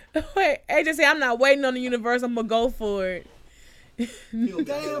 $100. Wait, AJ said I'm not waiting on the universe. I'm gonna go for it. He gonna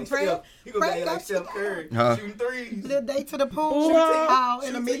Damn, be Pratt. like He gonna be Pratt like got Steph you Curry, Huh? shooting threes. Little date to the pool. Ooh, Oh,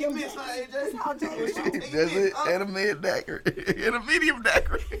 in a Shoot till you medium. miss, huh, AJ? I'll tell you. Shoot till you That's miss, it. huh? And a mid daiquiri. And a medium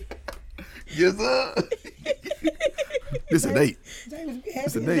daiquiri. Yes, sir. This a date. James be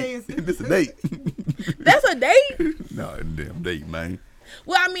This a happy date. as This a date. That's a date. No, a damn date, man.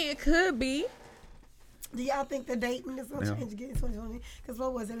 Well, I mean, it could be. Do y'all think the dating is gonna Yeah. change again in 2020? Because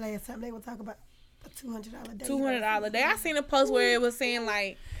what was it last time they were talking about? $200 day. $200 day. I seen a post where it was saying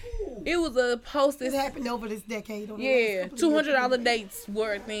like it was a post It that happened over this decade. Over the yeah, last couple of years. $200 dates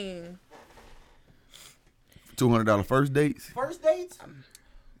were a thing. $200 first dates. First dates?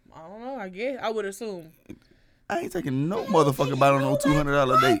 I don't know. I guess I would assume. I ain't taking no motherfucking bite on no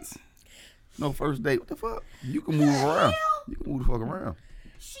 $200 dates. No first date. What the fuck? You can move around. You can move the fuck around.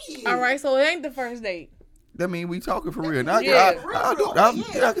 Shit. All right, so it ain't the first date. That mean we talking for real. Now, Yeah.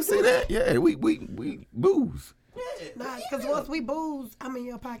 I can see that. Yeah, we booze. Nah, because once we booze, I'm in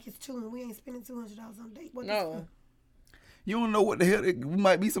your pockets too, and we ain't spending $200 on a date. What the No. You don't know what the hell. It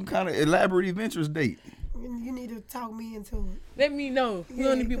might be some kind of elaborate adventurous date. fuck? You need to talk me into it. Let me know. We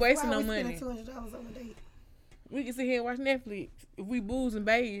don't need to be 'cause wasting why no we money. spending $200 on a date. We can sit here and watch Netflix if we booze and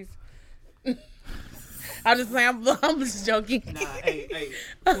bathe. I'm just saying. I'm just joking. Nah, hey,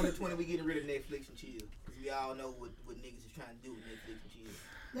 2020, we getting rid of Netflix and chill. Because we all know what niggas is trying to do with Netflix and chill.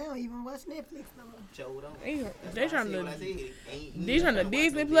 They don't even watch Netflix no more. Show it on. They trying to. They They trying to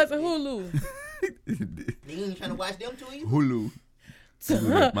Disney Plus and Hulu. Nigga ain't trying to watch them too either. Hulu.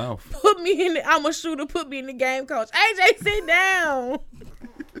 Hulu mouth. Put me in the. I'm a shooter. Put me in the game, coach. AJ, sit down.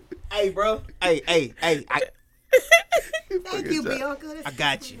 Hey, bro. Hey. Thank you, Bianca. I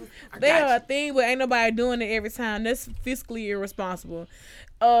got you. They are a thing, but ain't nobody doing it every time. That's fiscally irresponsible.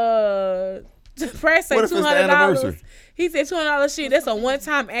 Press say What if it's the $200. anniversary? He said $200 shit. That's a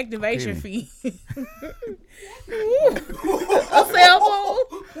one-time activation fee. A cell phone.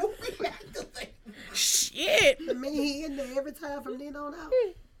 Shit. I mean, he in there every time from then on out.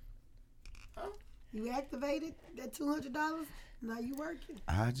 You activated that $200. Now you working.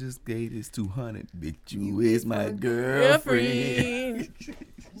 I just gave this 200. Bitch, you is my girlfriend.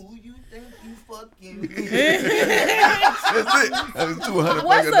 Who you think you fucking? That's it. That was $200.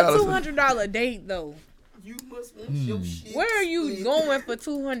 What's a $200 date though? You must want your shit. Where are you going for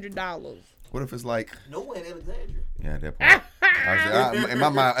 $200? What if it's like, Nowhere in Alexandria. yeah, that part. In my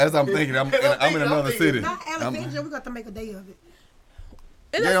mind, as I'm thinking, I'm in another city. Not Alexandria. We got to make a day of it.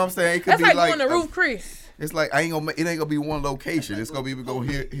 You know what I'm saying? It could That's be like going to like Ruth Chris. it's like it ain't gonna be one location. It's gonna be we go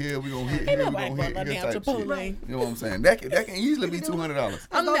here, we gonna hit, here, we Nobody gonna going hit, no here damn type shit. Chipotle. You know what I'm saying? That can easily be $200.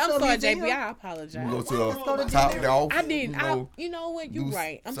 I'm go to sorry, a museum. JP. I You apologize. go to Let's go a to Top dinner. Golf. I did. You know, what? You do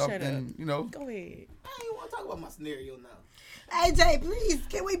right. I'm shut up. something, you know. Go ahead. I ain't want to talk about my scenario now. AJ, please,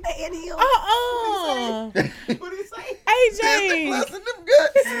 can we ban him? Uh-uh. What did he say? AJ. Listen, them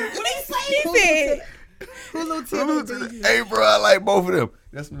guts. What did he say? He said, Hulu Salute TV. to the- Hey, bro, I like both of them.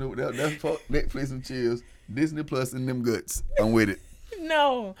 That's Netflix and chills. Disney Plus and them guts. I'm with it.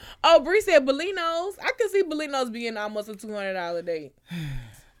 no. Oh, Bree said Bellino's. I can see Bellino's being almost a $200 date.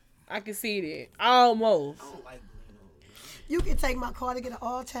 I can see that. Almost. I don't like Bellino's. You can take my car to get an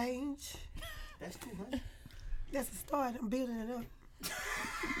oil change. That's 200. That's a start. I'm building it up.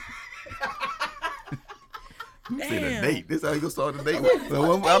 You said a Damn. date. This how you gonna start the date.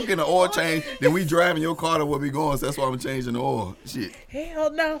 So I'm getting an oil change. Then we driving your car to where we going. So that's why I'm changing the oil. Shit.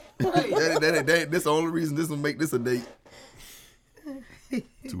 Hell no. That's the only reason this will make this a date.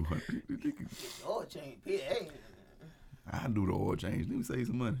 200. Oh, change. Hey, I do the oil change. Let me save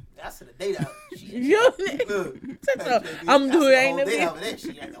some money. that's the date out. Shit. You- Look. I'm doing it. Ain't Ain't no no that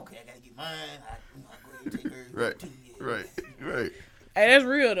shit. Like, okay, I gotta get mine. I'm go ahead and take hers. Right. 2 years. Right. Hey, that's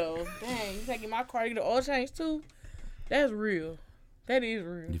real though. Dang, you taking my car to get an oil change too? That's real. That is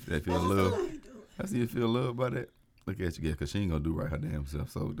real. You feel love. I see you feel love by that. Look at you, yeah, because she ain't gonna do right her damn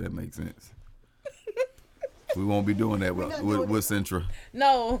self. So that makes sense. We won't be doing that with Centra.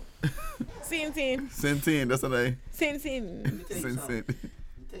 No. Sin. Centene, that's her name. Sin. Let me tell you something. Cent. Let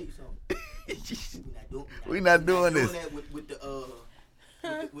me tell you something. We not doing this. That with the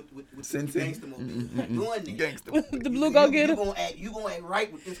with the Sin. gangster mobile. We're not doing that. Gangster. The blue go get You him. gonna act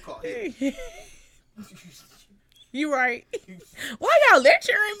right with this car. You right. Why y'all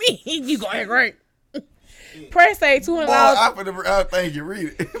lecturing me? You gonna act right. Press say $200. Boy, I think you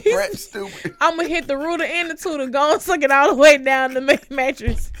read it. Brett stupid. I'm gonna hit the ruler and the tutor, go and suck it all the way down the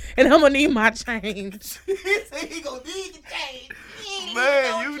mattress, and I'm gonna need my change. He gonna need the change.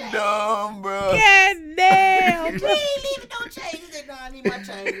 Man, you dumb, bro. God damn. We ain't leaving no change. He said, "Nah, I need my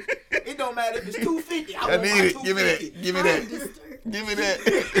change. It don't matter if it's $250. I need it. Give me that. Give me that. Give me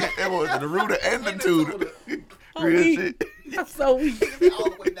that. That was the rooter and the tutor. Real weak. shit. I'm so weak. All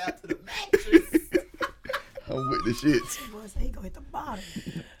the way down to the mattress. I'm with the shits. Boy, say he gonna hit the bottom.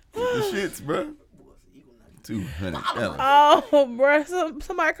 The shits, bro. $200. Oh, bro.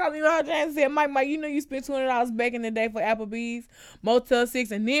 Somebody called me out and said, Mike, you know you spent $200 back in the day for Applebee's, Motel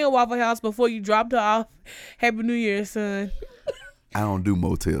 6, and then Waffle House before you dropped her off. Happy New Year, son. I don't do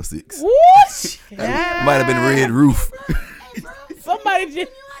Motel 6. What? Might have been Red Roof. Somebody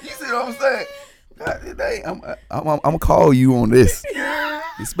just... You see what I'm saying? I'm gonna call you on this.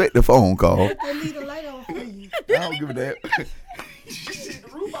 Expect the phone call. They leave the light on for you. I don't give a damn. The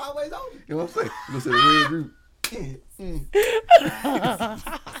roof always open. You know what I'm saying? You gonna say the red roof?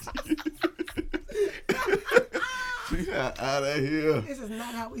 Out of here. This is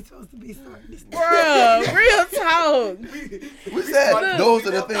not how we supposed to be starting this. Bruh, real talk. We said those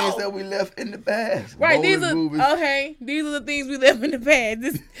are the things that we left in the past. Right, these are Movies. okay. These are the things we left in the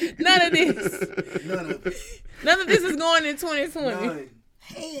past. None of this. None of this is going in 2020. None.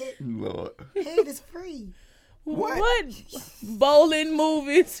 Head Lord. is free. What? Bowling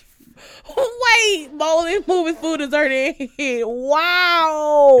movies. Wait, bowling movies, food, dessert, and head.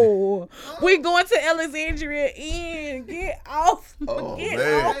 Wow. We going to Alexandria Inn. Get off. Oh, Get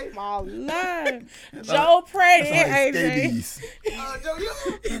man. off my line. Joe Pratt and AJ. Scabies. Joe, you.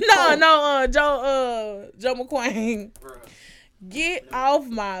 Joe McQueen. Bruh. Get off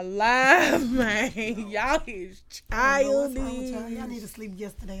my line, man. Y'all is I don't know what's wrong with childish. y'all. Y'all need to sleep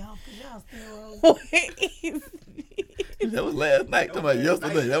yesterday off because y'all still wrong. That was last night. Talking about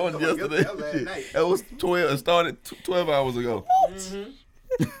yesterday. That wasn't yesterday. That was last Shit. night. That was 12. It started 12 hours ago.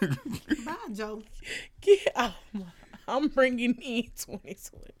 Bye, Joe. Get off my. I'm bringing in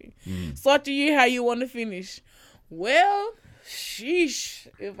 2020. Start the year how you want to finish. Well, sheesh.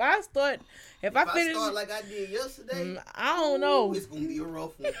 If I finish, start like I did yesterday, I don't know. it's gonna be a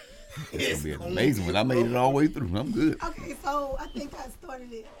rough one. It's gonna be amazing when I made it all the way through. I'm good. Okay, so I think I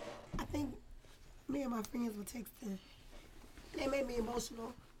started it. I think me and my friends were texting. They made me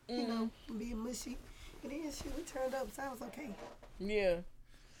emotional, you know, being mushy. And then shit, we turned up, so I was okay. Yeah,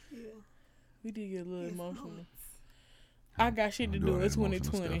 Yeah. we did get a little Yes, emotional. Lord. I got shit to I'm do doing in that emotional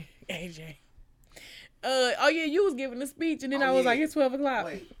 2020. AJ. Oh yeah, you was giving a speech and then I was like, it's 12 o'clock.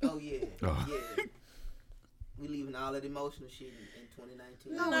 Wait, oh yeah, Oh. yeah. We leaving all that emotional shit in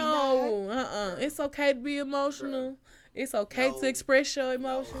 2019. No, it's okay to be emotional. It's okay to No. express your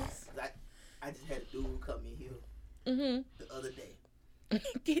emotions. I just had a dude come in here Mm-hmm. the other day.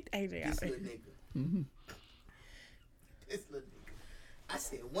 Get AJ out This there. little nigga. This little nigga. I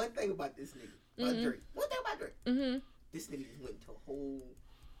said one thing about this nigga. About Drake. One thing about Drake. Mm-hmm. This nigga just went into a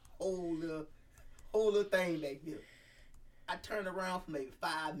whole little thing back here. I turned around for maybe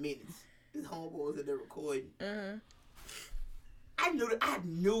 5 minutes. This homeboy was in there recording. Uh-huh. I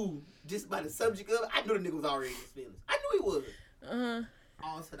knew just by the subject of it, I knew the nigga was already in his feelings. I knew he was. Uh-huh.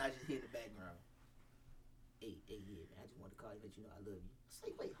 All of a sudden, I just hear in the background, hey, yeah, man, I just want to call you, let you know I love you. It's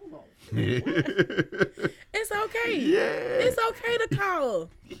like, wait, hold on. It's okay. Yeah. It's okay to call.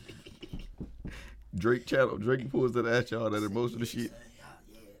 Drake channel. Drake pulls that at y'all that emotional shit.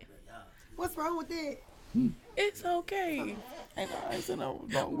 What's wrong with that? It's okay. I said no.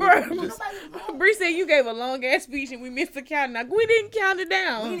 Bro, Bree said you gave a long ass speech and we missed the count. Now we didn't count it We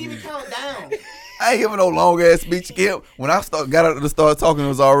down. didn't even count down. I ain't giving no long ass speech. When I got out to start talking, it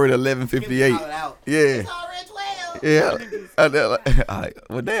was already 11:58. Call it out. Yeah. It's already 12. Yeah.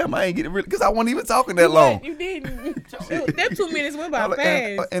 Well, damn, I ain't getting rid because I wasn't even talking that long. You didn't. Them 2 minutes went by And,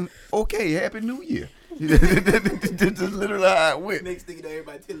 fast. and okay, Happy New Year. Just literally how it went. Next thing you know,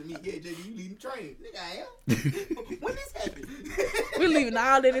 everybody telling me, yeah, JD, you leading train. Nigga, I am. When this happened? We're leaving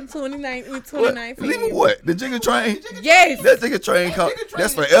all that in 2019. What? Leaving what? The Jigga Train? Yes. That Jigga Train,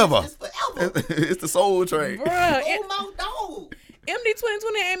 that's forever. It's forever. It's the Soul Train. Bruh, Oh, my dog. MD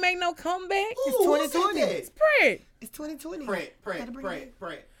 2020 ain't make no comeback. Ooh, who said 2020. that? Spread. It's 2020.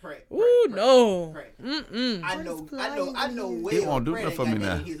 Pratt. Ooh, no. Pratt. Mm-mm. I know He well. won't do Pratt nothing for ain't me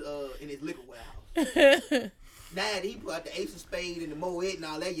got now. that in his liquor warehouse. Now that he put out the Ace of Spade and the Moet and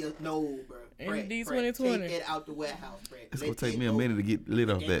all that, no, bro. Pratt, MD Pratt, 2020. Take that out the warehouse, Pratt. It's Let gonna take that me a go. minute to get lit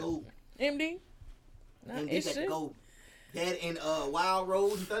off Let that. go. MD? Nah, MD it's got to shit. go. That and Wild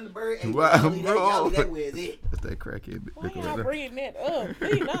Rose and Thunderbird. And Wild Rose. That was it. That's that crackhead. Why y'all bringing that up?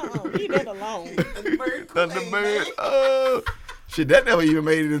 Leave that alone. Thunderbird. Thunderbird. man. Oh, shit, that never even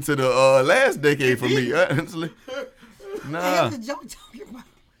made it into the last decade for me. Honestly, nah. That's the joke talking about.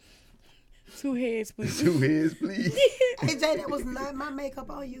 2 heads, please. 2 heads, please. Hey, Jay, that was not my makeup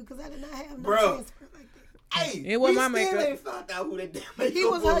on you because I did not have no Bro. transfer like that. Hey, It wasn't my we still makeup. ain't found out who that damn makeup He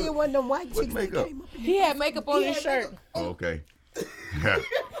was on you one of them white chicks that makeup? came up. He had makeup on his shirt. Oh, okay.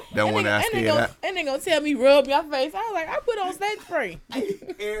 That one I And scared out. they gonna tell me rub your face. I was like, I put on stage spray. Hey,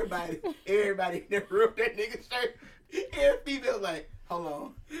 everybody in the room, that nigga shirt. Every female like, hold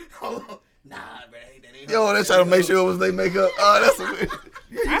on. Nah, bro, that ain't. Yo, they trying to make sure it was they makeup. Oh, that's a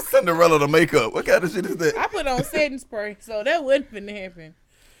you Cinderella the makeup. What kind of shit is that? I put on setting spray, so that wouldn't finna happen.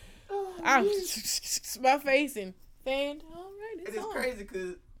 I my face and fan. All right, And it's it's on. crazy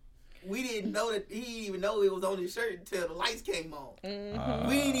because we didn't know that he didn't even know it was on his shirt until the lights came on.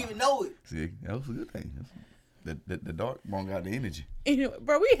 We didn't even know it. See, that was a good thing. The dark one got the energy. Anyway,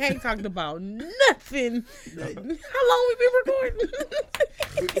 bro, we ain't talked about nothing. How long we been recording?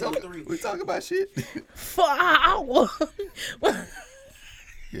 We talk about shit. For an hour.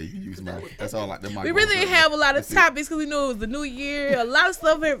 Yeah, you can use my. That's all like the mic. We really didn't have a lot of topics because we knew it was the new year. A lot of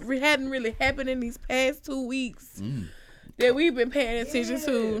stuff hadn't really happened in these past 2 weeks that we've been paying attention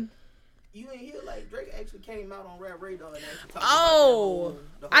to. You ain't hear like Drake actually came out on Rap Radar and actually talked Oh,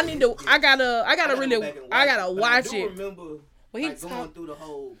 about that whole I gotta watch I it. remember Well, he like going through the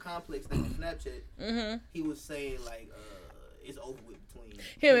whole complex thing on Snapchat. He was saying like it's over with between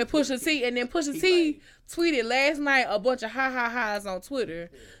him and Pusha T, and then Pusha T tweeted last night a bunch of ha-ha-ha's on Twitter.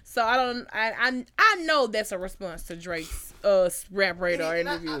 Yeah. So I know that's a response to Drake's Rap Radar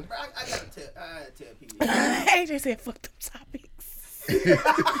interview. I gotta tell people. AJ said fuck them topics.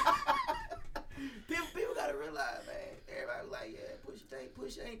 People gotta realize, man. Everybody was like, yeah,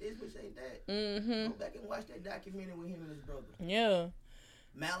 Push ain't this, Push ain't that. Go back and watch that documentary with him and his brother. Yeah.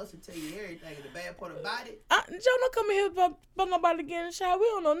 Malice will tell you everything. And the bad part about it, Joe don't come in here about nobody getting shot. We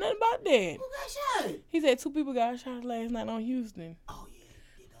don't know nothing about that. who got shot? He said 2 people got shot last night on Houston. Oh yeah,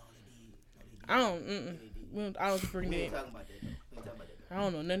 they did. I don't bring We ain't that. talking about that. I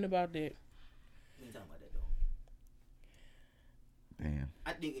don't know nothing about that. We ain't talking about that though. Damn.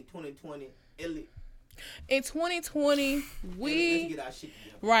 I think in 2020, Elliot. In 2020, Let's we get our shit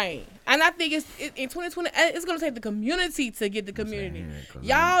together. right, and I think in 2020 it's gonna take the community to get the community.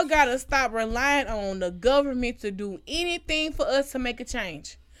 Y'all gotta stop relying on the government to do anything for us to make a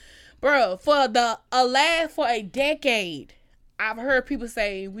change, bro. For a decade, I've heard people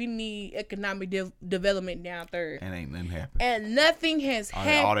say we need economic development down third, And ain't nothing happened. and nothing has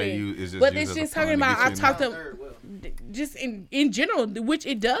happened. All they use is just but use it's as a just fund talking to about. get you I've in talked the- to Third, well, just in general, which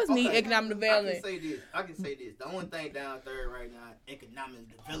it does need okay, economic development. I can say this. The only thing down third right now, economic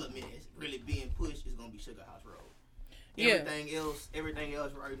development is really being pushed is gonna be Sugar House Road. Yeah. Everything else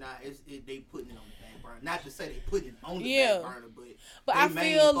right now they putting it on the back burner. Not to say they putting it on the Yeah. back burner, but But their I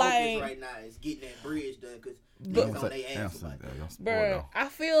main feel focus like, right now is getting that bridge done because Don't niggas on say- their ass about that. bro, I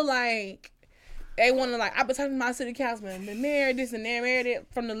feel like they want to, like, I've been talking to my city councilman, the mayor, this and that, mayor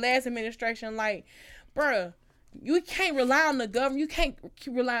that from the last administration, like, bro, you can't rely on the government. You can't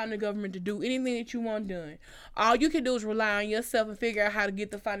rely on the government to do anything that you want done. All you can do is rely on yourself and figure out how to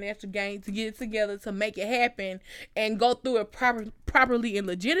get the financial gain, to get it together, to make it happen, and go through it properly and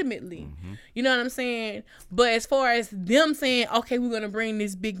legitimately. You know what I'm saying? But as far as them saying, okay, we're going to bring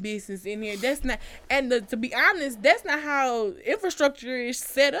this big business in here, that's not, and to be honest, that's not how infrastructure is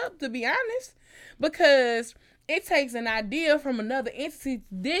set up, to be honest. Because it takes an idea from another entity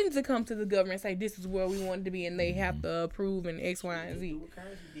then to come to the government and say, this is where we want it to be, and they have to approve in X, Y, and Do Z. what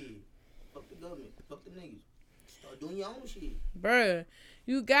Currency did. Fuck the government. Fuck the niggas. Start doing your own shit. Bruh,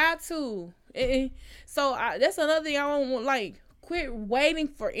 you got to. So that's another thing I don't want, like, quit waiting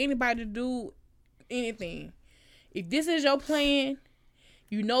for anybody to do anything. If this is your plan,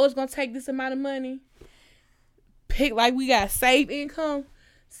 you know it's going to take this amount of money, pick, like, we got save income,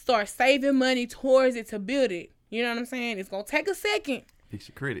 start saving money towards it to build it. You know what I'm saying? It's going to take a second. Fix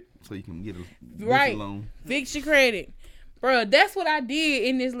your credit so you can get a Right. loan. Fix your credit. Bro, that's what I did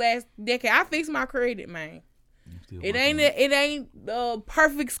in this last decade. I fixed my credit, man. It ain't a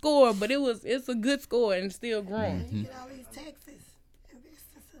perfect score, but it's a good score and it's still growing. You get all these taxes. Invest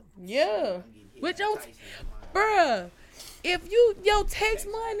in something. Yeah. With your, Tyson, bruh, if your tax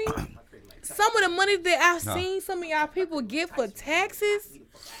money, some of the money that I've seen some of y'all people get for taxes,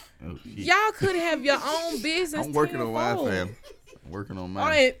 Oh, shit. y'all could have your own business. I'm working on mine, tenfold. fam. I'm working on Or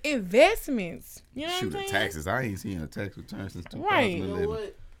mine. investments. You know Shoot, what the I'm saying? taxes. I ain't seen a tax return since 2011. Right. You know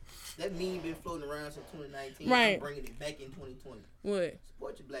what? That meme been floating around since 2019. Right. I'm bringing it back in 2020. What?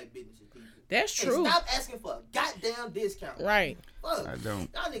 Support your black businesses, people. That's And true. stop asking for a goddamn discount. Right. Fuck. I don't.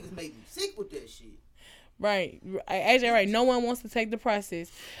 Y'all niggas make me sick with that shit. Right. AJ, right. No one wants to take the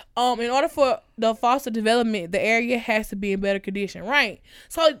process. In order for the foster development, the area has to be in better condition. Right.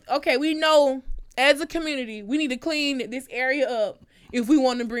 So, okay, we know as a community, we need to clean this area up if we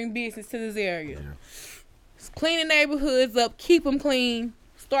want to bring business to this area. Clean the neighborhoods up, keep them clean,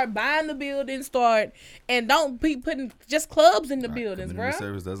 start buying the buildings, and don't be putting just clubs in the buildings, bro. Community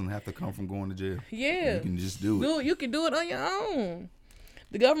service doesn't have to come from going to jail. Yeah. You can just do it. You can do it on your own.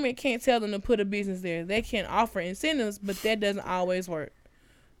 The government can't tell them to put a business there. They can offer incentives, but that doesn't always work.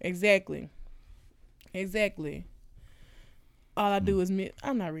 Exactly. All I do is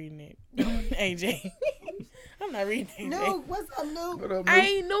I'm not reading it. AJ. I'm not reading it. Nuke, what's up, Nuke? What up,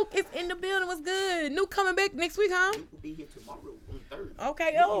 Hey, Nuke is in the building. What's good? Nuke coming back next week, huh? We'll be here tomorrow. third.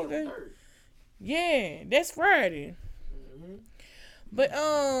 Okay, Yeah, oh, on okay. third. Yeah, that's Friday. Mhm. But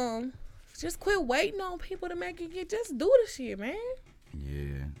just quit waiting on people to make it get. Just do the shit, man.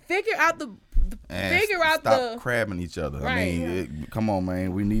 Yeah. Figure out And stop crabbing each other. I Right. mean, come on,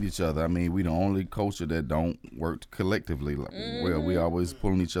 man. We need each other. I mean, we the only culture that don't work collectively. Like, well, we always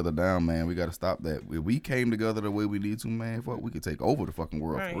pulling each other down, man. We got to stop that. If we came together the way we need to, man, fuck, we could take over the fucking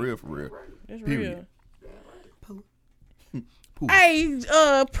world Right. for real, for real. That's Period. real. Pooh. Hey,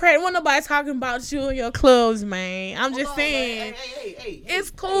 Pratt, when nobody talking about you and your clubs, man. I'm just Hold on, saying, man. Hey.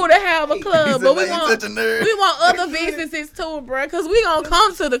 it's cool to have a club, but we "Man, you such a want nerd." other businesses too, bro. Cause we gonna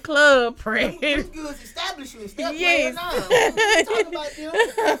come to the club, Pratt. What's good is establishing stuff Yes. later on. We talk about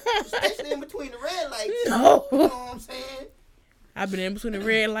them, especially in between the red lights. No. You know what I'm saying? I've been in between the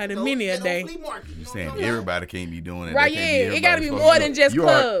red light and many a That day. old flea market, you You know saying what I'm talking everybody can't be doing it. Right, That can't yeah. It everybody gotta be supposed more to than do it. just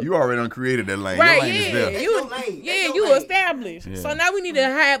club. You already done created that lane. Right, Your lane is yeah, there. That's you, your lane. yeah, That's you your lane. established. Yeah. So now we need to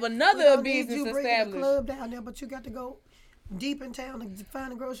have We another don't need business you bringing the established. club down there, but you got to go deep in town to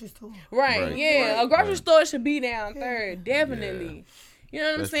find a grocery store. Right, Right, yeah. right, a grocery right. store should be down third, definitely. You know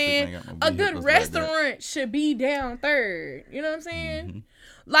what I'm Especially if saying? they ain't got no A vehicles good like that. restaurant should be down third. You know what I'm saying?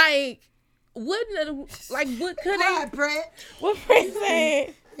 Like, what could Why, they? Brett? What Frank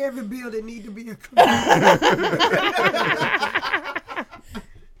said? Every building need to be a club.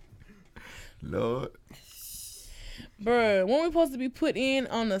 Lord. Bruh, when we supposed to be put in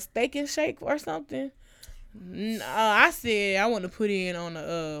on a steak and shake or something? I said I want to put in on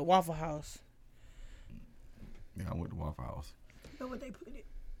a Waffle House. Yeah, I went to Waffle House. Know what they put it?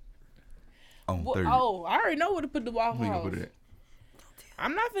 On Well, 30. oh, I already know where to put the Waffle Where you House. gonna put it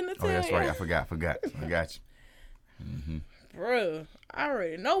I'm not finna at? tell Oh, that's you. right. I forgot. I got you. Bruh, I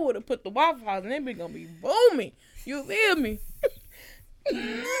already know where to put the Waffle House, and that bitch gonna be booming. You feel me?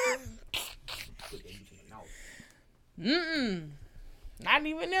 Not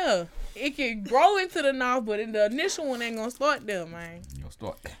even there. It can grow into the north, but in the initial one ain't gonna start there, man. You gonna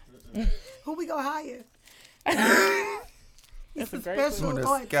start. Who we gonna hire? That's a great special- question. Someone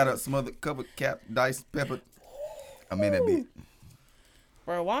that's got a smothered, covered, cap, diced, pepper. I'm in that bit.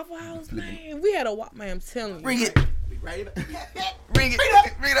 Bro, Waffle House, man. We had a man, I'm telling you. Bring it. Be right back. Bring it.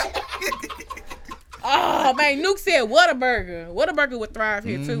 Bring it. Oh, man, Nuke said Whataburger. Whataburger would thrive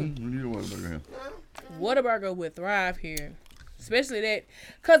here, too. We need a Whataburger here. Whataburger would thrive here. Especially that,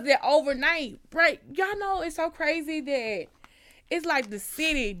 because they're overnight. Right? Y'all know it's so crazy that it's like the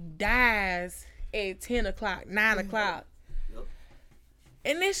city dies at 10 o'clock, 9 o'clock. Yep.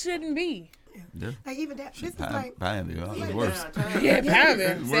 And this shouldn't be. Yeah. Like even that. This is like Pineville. It's worse. Yeah,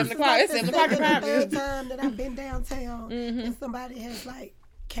 Pineville. 7 o'clock. It's 7 o'clock in the third Pineville. time that I've been downtown and somebody has like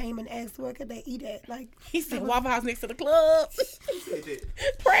came and asked where could they eat at. Like He said Waffle House next to the club.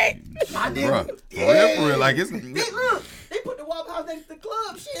 Prank. I did. Bruh. For real. Like, it's. Hey, look, they put the Waffle House next to the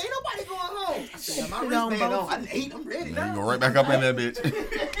club. Shit, ain't nobody going home. I said, my wristband on. I ate. I'm ready You now. go right back up in that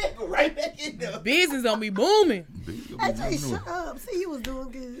bitch. Go right back in there. Business gonna be booming. AJ, shut up. See, you was doing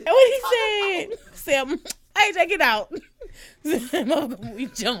good. And what he said, AJ, get out. We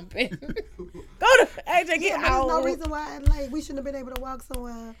jumping. Go to AJ, get Yeah, but out. there's no reason why like we shouldn't have been able to walk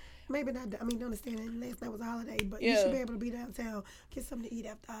somewhere. Maybe not. I mean, understand that last night was a holiday, but you Yeah. should be able to be downtown, get something to eat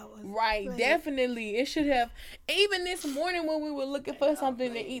after hours. Right, Like, definitely. It should have. Even this morning when we were looking for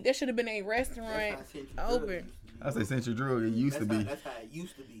something to eat, there should have been a restaurant open. I say Central Drug. It used to be. That's how it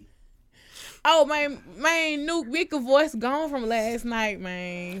used to be. Oh man, Nuke Wicker voice gone from last night,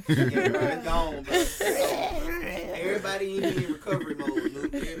 man. Yeah, bro, it's gone, bro. Everybody in here in recovery mode.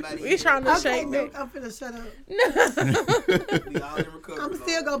 Luke. Everybody. We trying to Okay, shake Nuke, that. I'm finna shut up. We all in recovery I'm mode.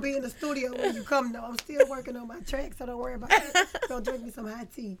 still gonna be in the studio when you come though. I'm still working on my track, so don't worry about it. Go drink me some hot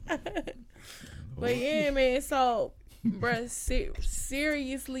tea. But yeah, man. So, bruh,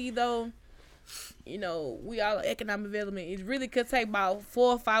 seriously though, you know, we all economic development. It really could take about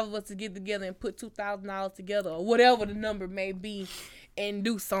 4 or 5 of us to get together and put $2,000 together or whatever the number may be, and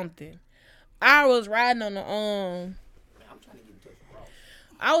do something. I was riding on the Man, I'm trying to get in touch with Ross.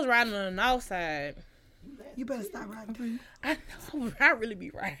 I was riding on the north side. You better stop riding, please. I know, I really be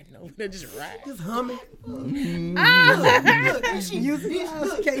riding over there, just ride. Just humming. Look, and she Music bitch, house,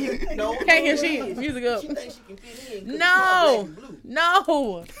 look. can't hear- No, Can't hear no, shit. Music up. She thinks she can fit in. 'cause No, it's all black and blue.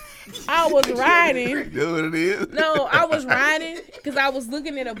 no, I was riding. That's what it is. No, I was riding because I was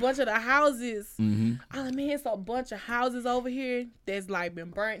looking at a bunch of the houses. Mm-hmm. I like, man, it's a bunch of houses over here that's like been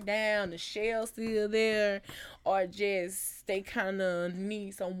burnt down, the shell's still there, or just they kind of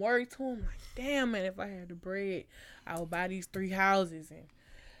need some work to them. Like, damn, man, if I had the bread, I would buy these 3 houses and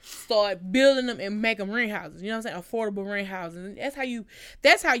start building them and make them rent houses. You know what I'm saying? Affordable rent houses. And that's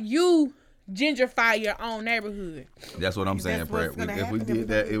how you gentrify your own neighborhood. That's what I'm saying, That's Pratt. what's gonna If we happen did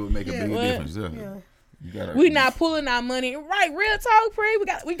that, it would make a big What? difference. Yeah. Yeah. You gotta, We not pulling our money. Right, real talk, Pre.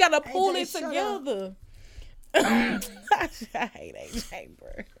 We gotta pull AJ, it shut together. I hate AJ,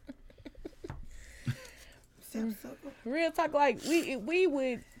 bro. Real talk, like we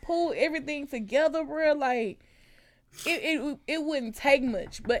would pull everything together, bro. Like it wouldn't take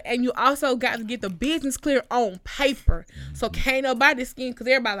much, and you also got to get the business clear on paper. So can't nobody scheme, because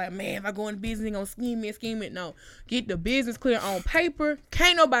everybody like, man, if I go into business, they gonna scheme it. No, get the business clear on paper.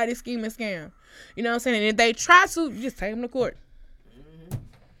 Can't nobody scheme and scam. You know what I'm saying? And if they try to, just take them to court.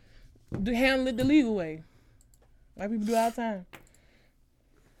 Handle it the legal way, like people do all the time.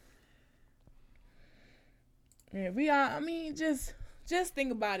 Yeah, we all. I mean, just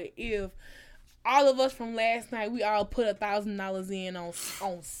think about it. If all of us from last night, we all put $1,000 in on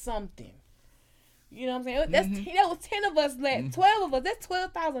something. You know what I'm saying? That was 10 of us left. 12 of us. That's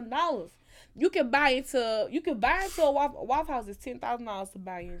 $12,000. You can buy into a Waffle House. Is $10,000 to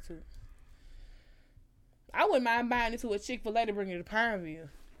buy into. I wouldn't mind buying into a Chick-fil-A to bring it to Pineville.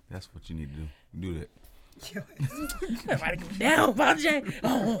 That's what you need to do. Do that. Everybody go down, Bob J. I'm trying to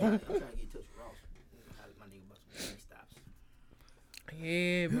get in touch with Ross. My nigga bought some Wingstops.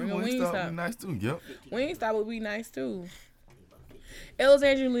 Yeah, bring a Wingstop Wingstop. be nice too. Yep. Wingstop would be nice too.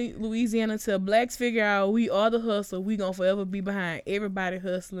 Alexandria, Louisiana, till blacks figure out we are the hustle, we gonna forever be behind everybody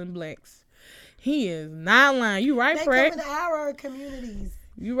hustling blacks. He is not lying. You right, They Pratt? come into our communities.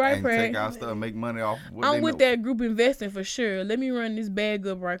 You right, And Pratt? take our stuff, make money off. What I'm they with know. that group investing for sure. Let me run this bag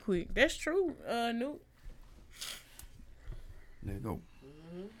up right quick. That's true, Newt. There you go.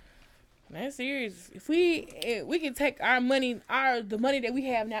 That's serious. If we can take our money, the money that we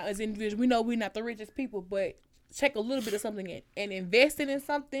have now as individuals, we know we're not the richest people, but take a little bit of something and invest it in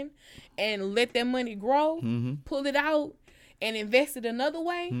something and let that money grow, pull it out and invest it another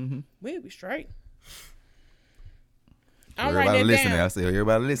way, we'll be straight. I'm Everybody writing that listening. down. I say,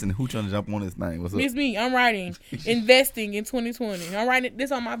 everybody listening. Who trying to jump on this thing? What's up? It's me. I'm writing investing in 2020. I'm writing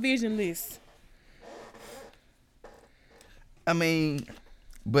this on my vision list. I mean,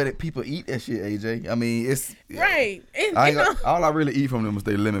 but people eat that shit, AJ. I mean, it's Right. And, I you ain't know, got, all I really eat from them is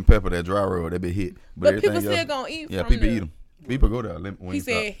they lemon pepper, that dry roll, that bit hit. but everything people still else- gonna eat Yeah, from people them. eat them. People go there. He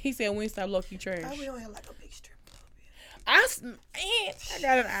said Wingstop low-key trash. Oh, we don't have like a big strip club yet. I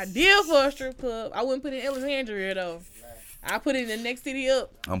got an idea for a strip club. I wouldn't put it in Alexandria though. I put it in the next city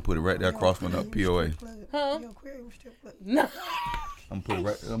up. I'm put it right there across from the POA. Huh? Your aquarium strip club. No, I'm put it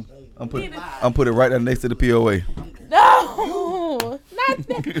right. I'm put it right there next to the POA. no, not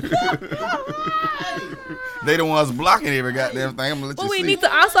that. They the ones blocking every goddamn thing. I'm gonna let But you we see. need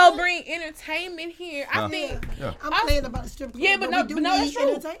to also bring entertainment here. I think Yeah. I'm playing about a strip club. Yeah, but no, we do but no, that's need true.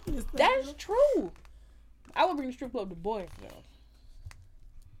 entertainment and stuff. that's true. I would bring the strip club to boys though.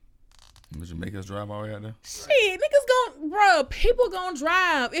 Would you make us drive all the way out there? Shit, niggas bruh, people gonna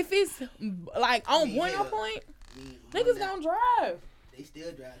drive. If it's like on Yeah. point, niggas gonna drive. They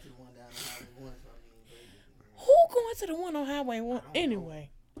still drive to the one down the highway 1. So Who going to the one on Highway 1 anyway?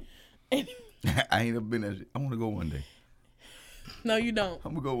 I ain't never been there. I want to go one day. No, you don't.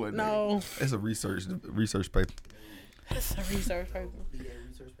 I'm gonna go one day. No. It's a research paper. It's a research paper. be that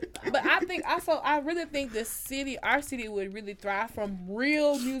research paper. But I really think our city would really thrive from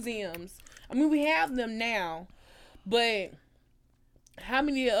real museums. I mean, we have them now, but how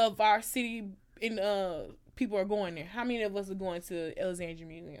many of our city people are going there? How many of us are going to Alexandria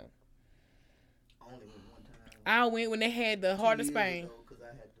Museum? I only went one time. I went when they had the Heart of Spain. Because I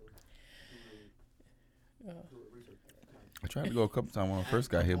had to do a research paper. I tried to go a couple times when I first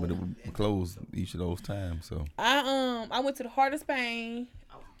got here, but it was closed each of those times. So I went to the Heart of Spain.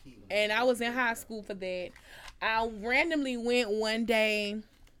 I was a kid when And I was in high school for that. I randomly went one day,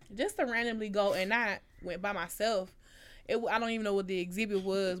 just to randomly go, and I went by myself. I don't even know what the exhibit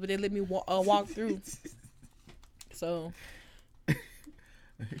was, but they let me walk through. So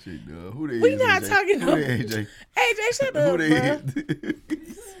AJ, who they we is, not AJ? talking Who no. they, AJ? AJ, shut Who up, they bro.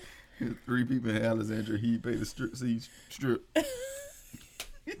 is? 3 people in Alexandria. He paid the strip.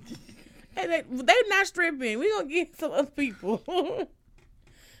 Hey, they not stripping. We gonna get some other people.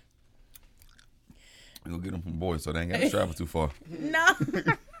 We gonna get them from boys, so they ain't got to travel too far. No,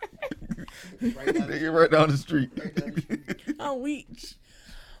 right down They get right down the street. I'm weak.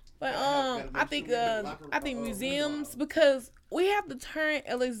 But I think museums, because we have to turn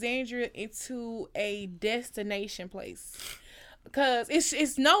Alexandria into a destination place. Because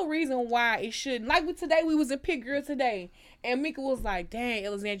it's no reason why it shouldn't. Like today, we was in Pit Girl today, and Mika was like, "Dang,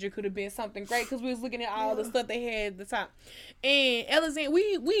 Alexandria could have been something great," because we was looking at all the stuff they had at the top. And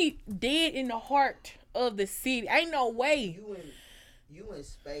Alexandria, we dead in the heart of the city. Ain't no way. You and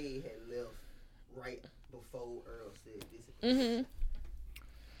Spade had left right before Earl said this. Mhm.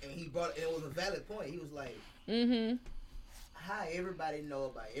 And he brought, and it was a valid point. He was like, Mhm. how everybody know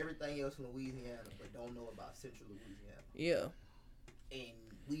about everything else in Louisiana, but don't know about Central Louisiana. Yeah. And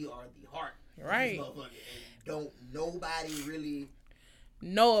we are the heart. of this Right. motherfucker, and don't nobody really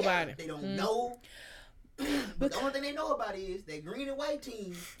Know about it. They don't know. But the only thing they know about it is that green and white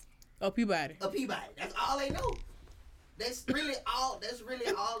team Oh, Peabody. of Peabody. That's all they know. That's really all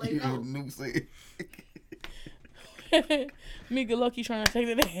they You know know. what Nuke said? Mika Lucky trying to take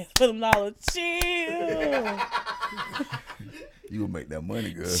the dance for them dollars. Chill. You gonna make that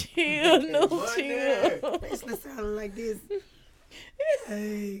money, girl. Chill. No, Money. chill. Basically sounding like this.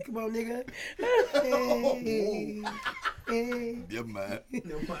 Hey, come on, nigga. Hey, hey. Never mind.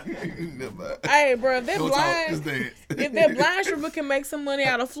 No mind. Never mind. Hey, bro, if that Don't talk, just blind, dance. if that blind stripper can make some money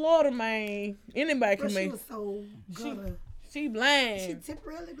out of Florida, man, anybody Bro, can she make. was so gutter. She She blind.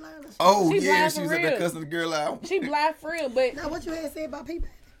 temporarily blind. Or Oh She yeah, blind she for was up there real. cussing the girl out. She blind for real, but Now, what you had to say about people?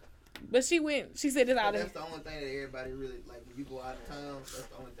 she went. She said this out That's of. the only thing that everybody really like when you go out of town. That's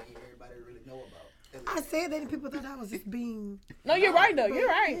the only thing everybody really know about. I said that and people thought I was just being. No, you're right though. You're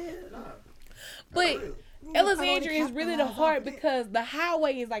right. Nah, But real. Alexandria is really the capitalize heart off that. because the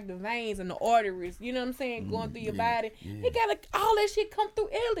highway is like the veins and the arteries. You know what I'm saying? Going through your yeah, body. yeah. It gotta all that shit come through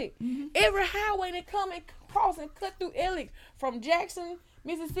Ellick. Every highway that come and cross and cut through Ellick from Jackson,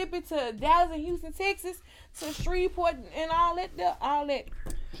 Mississippi to Dallas and Houston, Texas to Shreveport and all that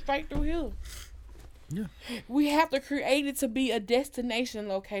straight through here. Yeah. We have to create it to be a destination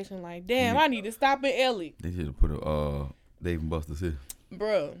location. Like, damn, I need to stop in Ellick. They should have put a Dave and Buster's here.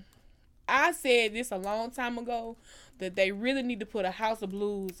 Bro, I said this a long time ago that they really need to put a House of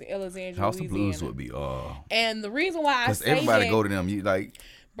Blues in Alexandria, House of Louisiana. Blues would be And the reason why I because say everybody that, go to them. You like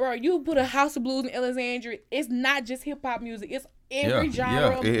bro, you put a House of Blues in Alexandria, it's not just hip hop music. It's every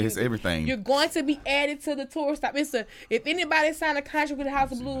genre of it's music. everything. You're going to be added to the tour stop. If anybody signed a contract with the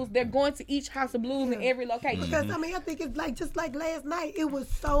House of Blues, they're going to each House of Blues in every location. Because, I mean, I think it's like, just like last night, it was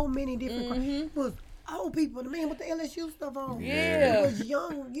so many different. It was old people, the man with the LSU stuff on. Yeah. It was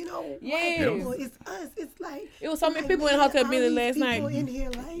young, you know, white Yes. people. It's us. It's like. It was so many like, people in man, Hotel all Billy these last night. people in here,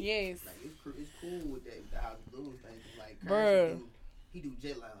 like. Yes. Like it's cool with that the House of Blues thing. 'Cause, like Bruh. Currency he do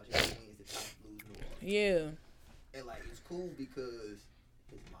Jet Lounge every Wednesday, House of Blues New Orleans. Yeah. And like it's cool because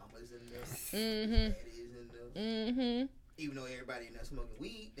his mama's in there, Mhm. daddy is in there. Mhm. Even though everybody in there smoking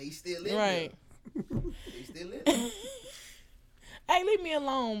weed, they still in Right. there. They still in there. Hey, leave me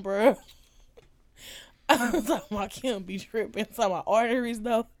alone, bro. I'm talking about Kim be tripping. Talking about arteries,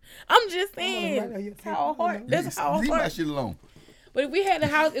 though. I'm just saying. right on your That's how hard. table. That's how Leave my hard. shit alone. But if we had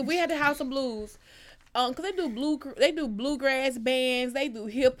the House of Blues, cause they do bluegrass bands, they do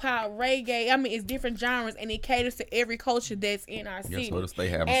hip hop, reggae. I mean, it's different genres, and it caters to every culture that's in our city. Yeah, so it'll stay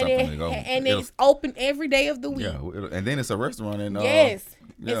having and something it, to go. and It'll- it's open every day of the week. Yeah, and then it's a restaurant and Yes.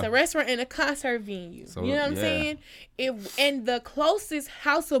 yeah. It's a restaurant and a concert venue. So, you know what I'm yeah. saying? And the closest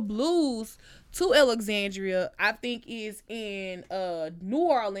House of Blues to Alexandria, I think, is in New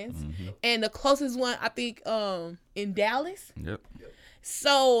Orleans. Mm-hmm. And the closest one, I think, in Dallas. Yep.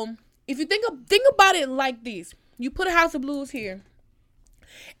 So if you think about it like this, you put a House of Blues here,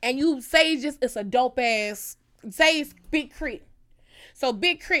 and you say it's a dope ass, say it's Big Crit. So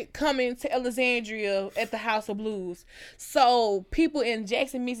Big Crit coming to Alexandria at the House of Blues. So people in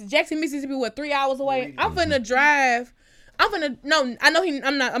Jackson, Mississippi, what, 3 hours away? I'm finna drive.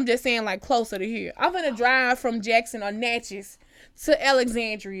 I'm just saying like closer to here. I'm finna drive from Jackson or Natchez to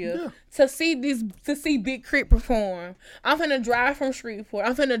Alexandria to see Big Crit perform. I'm finna drive from Shreveport.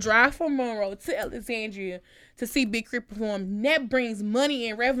 I'm finna drive from Monroe to Alexandria to see Big Crit perform. That brings money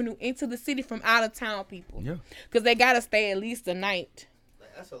and revenue into the city from out of town people. Yeah. Because they gotta stay at least a night.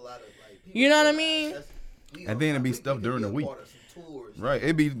 Like, that's a lot of like. People You know what I realize mean? And then it'd be stuff could during be the a week. part of some tours.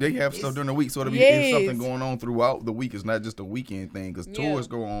 Right. They have stuff during the week, so it'll be Yes. it's something going on throughout the week. It's not just a weekend thing because Yeah. tours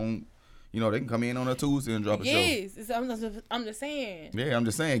go on. You know, they can come in on a Tuesday and drop a show. Yes, I'm just saying. Yeah, I'm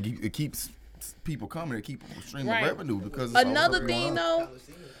just saying it keeps people coming. It keeps streaming Right. revenue because it's Another all thing going on.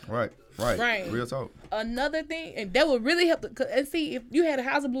 though, Right. Right. Real talk. another thing, and that would really help. And see, if you had a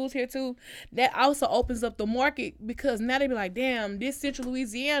House of Blues here too, that also opens up the market because now they be like, damn, this Central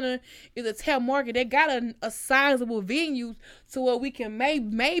Louisiana is a tap market. They got a sizable venue to where we can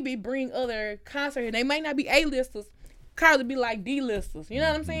maybe bring other concerts. They might not be A-listers, probably be like D-listers. You know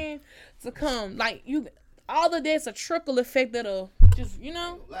what I'm saying? To come, like all of that's a trickle effect that'll just, you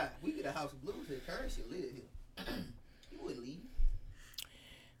know. Lie. We get a House of Blues here. Currency live here. You wouldn't leave.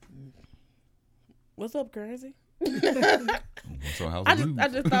 What's up, Currency? So House I of Blues.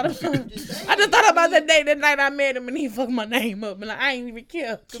 just thought about that night I met him and he fucked my name up and like, I ain't even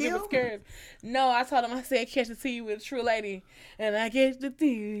care because it was scared. No, I told him, I said, catch the tea with a true lady, and I catch the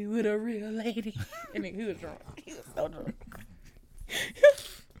tea with a real lady. And he was drunk. He was so drunk.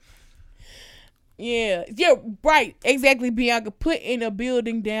 Yeah, right, exactly, Bianca. Put in a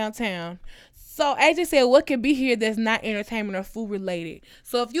building downtown. So AJ said, what can be here that's not entertainment or food related?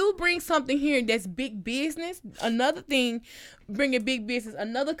 So if you bring something here that's big business, another thing, bringing big business,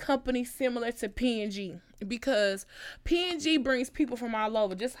 another company similar to P&G, because P&G brings people from all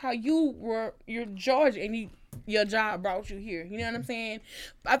over. Just how you're Georgia and your job brought you here. You know what I'm saying?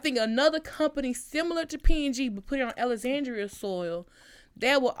 I think another company similar to P&G, but put it on Alexandria soil,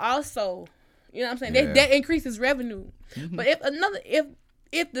 that will also, you know what I'm saying? Yeah. That increases revenue. Mm-hmm. But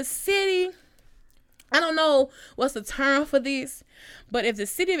if the city, I don't know what's the term for this, but if the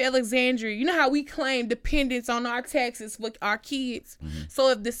city of Alexandria, you know how we claim dependence on our taxes with our kids. Mm-hmm. So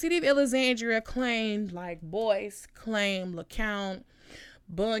if the city of Alexandria claimed, like Boyce, claimed LeCount,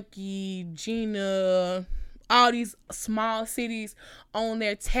 Bunkie, Gina, all these small cities on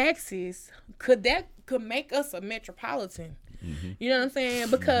their taxes, could make us a metropolitan? Mm-hmm. You know what I'm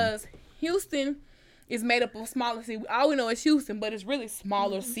saying? Because Houston is made up of smaller cities. All we know is Houston, but it's really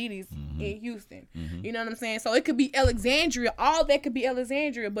smaller cities in Houston. Mm-hmm. You know what I'm saying? So it could be Alexandria. All that could be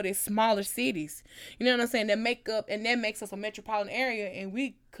Alexandria, but it's smaller cities. You know what I'm saying? That makes us a metropolitan area, and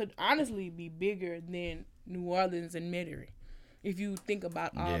we could honestly be bigger than New Orleans and Metairie. If you think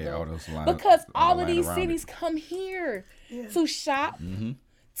about all those lines, because all of these cities come here to shop,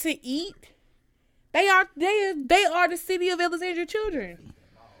 to eat. They are the city of Alexandria children.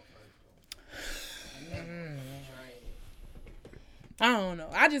 I don't know.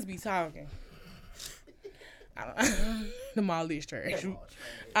 I just be talking. The mall is trash.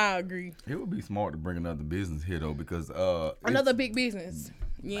 I agree. It would be smart to bring another business here though, because another big business.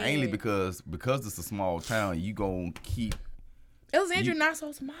 Yeah. Mainly because it's a small town. You gonna keep Alexandria not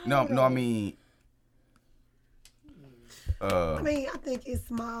so small. No, I mean. I think it's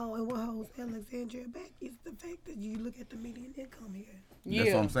small, and what holds Alexandria back is the fact that you look at the median income here. Yeah.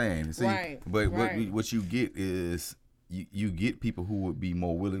 That's what I'm saying. See, but what you get is you get people who would be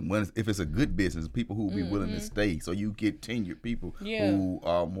more willing, if it's a good business, people who would be willing to stay. So you get tenured people who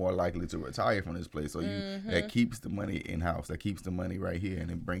are more likely to retire from this place. So that keeps the money in house. That keeps the money right here, and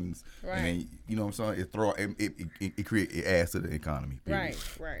it brings. And then, you know what I'm saying? It adds to the economy. Period.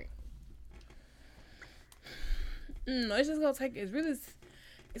 Right. It's just gonna take. It's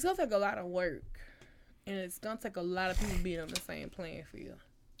gonna take a lot of work, and it's gonna take a lot of people being on the same playing field.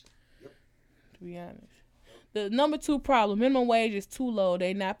 To be honest, the number 2 problem: minimum wage is too low.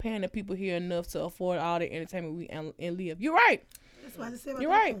 They not paying the people here enough to afford all the entertainment and live. You're right. That's why I just said you're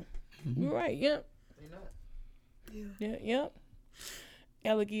right. Mm-hmm. You're right. Yep. Yeah. Yep.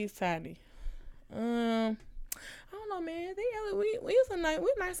 Alec is tiny. I don't know, man. I think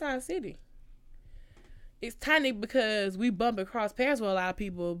we're a nice sized city. It's tiny because we bump across paths with a lot of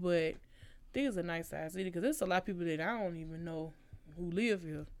people, but this is a nice size city because there's a lot of people that I don't even know who live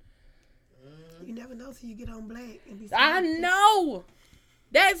here. You never know till you get on Black and be. I know,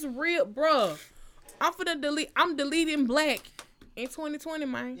 that's real, bro. I'm deleting Black in 2020,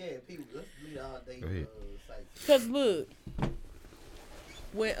 man. Yeah, people just delete all day. Cause look,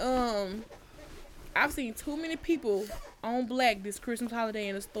 when I've seen too many people on Black this Christmas holiday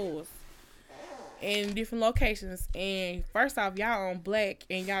in the stores. In different locations, and first off, y'all on Black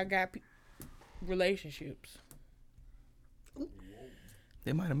and y'all got relationships.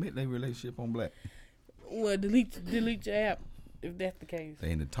 They might have met their relationship on Black. Well, delete your app if that's the case. They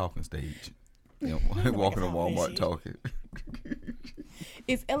in the talking stage. You know, walking to Walmart talking.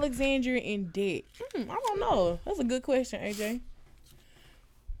 Is Alexandria in debt? I don't know. That's a good question, AJ.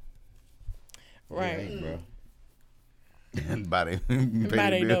 Right, yeah, bro. And by they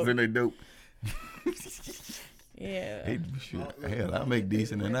bills and they dope. Yeah. Hey, shit. Hell, I make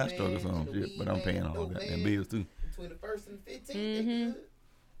decent and I struggle some shit, but I'm paying all goddamn bills too. Between the 1st and 15th,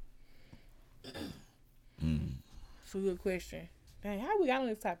 It's a good question. Dang, how we got on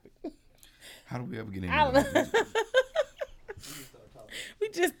this topic? How do we ever get in? I don't know. We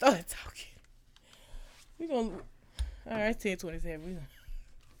just started talking. We gonna. All right, 10:27.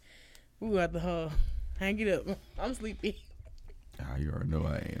 We got the hang it up. I'm sleepy. You already know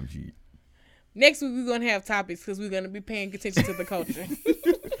I am. Shit. Next week we're gonna have topics because we're gonna be paying attention to the culture.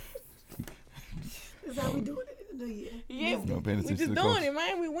 That's how we doing it in the new year. Yeah, No, we just doing it,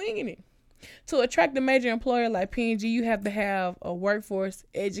 man. We winging it. To attract a major employer like P&G, you have to have a workforce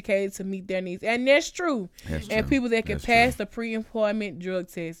educated to meet their needs, and that's true. And people that can pass the pre-employment drug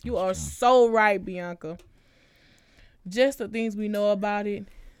test. You are so right, Bianca. just the things we know about it,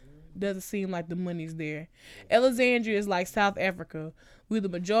 doesn't seem like the money's there. Alexandria is like South Africa. We're the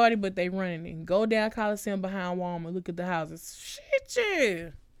majority, but they running it. Go down Coliseum behind Walmart, look at the houses. Shit, yeah.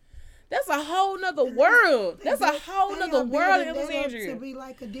 That's a whole nother world. That's a whole nother world in Alexandria. To be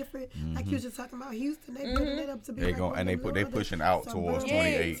like a different, like you were just talking about Houston, they building it up to be They like go and they pushing out towards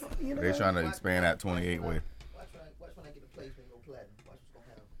 28. They're trying to expand that 28 way. Watch when I get a place and go platinum. Watch what's gonna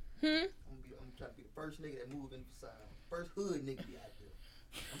happen. I'm trying to be the first nigga that move in for sign. First hood nigga be out there.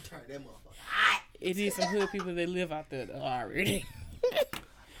 I'm turning that motherfucker hot. It is some hood people that live out there though, already.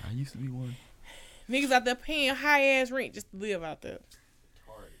 I used to be one. Niggas out there paying high ass rent just to live out there.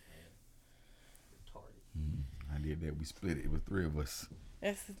 I did that. We split it. It was 3 of us.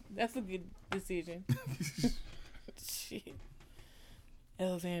 That's a good decision. Shit.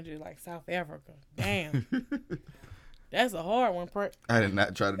 Alexandria, like South Africa. Damn. That's a hard one. I did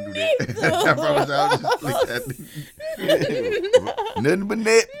not try to do that. I promise I was just like that. Nothing but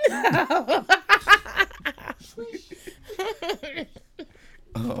net.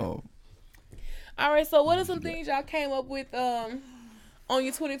 All right, so what are some things y'all came up with on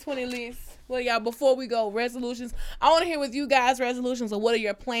your 2020 list? Well, y'all, before we go, resolutions. I want to hear with you guys resolutions, or what are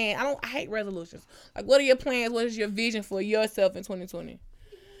your plans? I hate resolutions. Like, what are your plans? What is your vision for yourself in 2020? I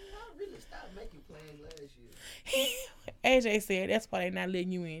really stopped making plans last year. AJ said that's why they're not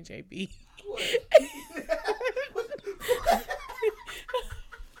letting you in, JB. What?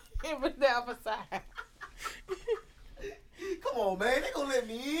 It was down for side. Come on, man. They gonna let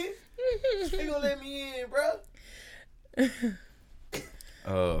me in. They gonna let me in, bro.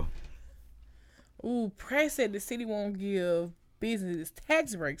 Ooh, Press said the city won't give businesses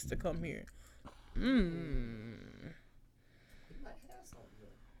tax breaks to come here.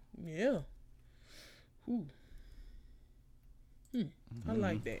 Yeah. Ooh. I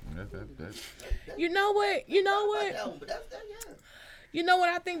like that. You know what? You know what? You know what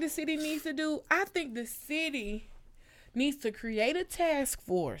I think the city needs to do? I think the city needs to create a task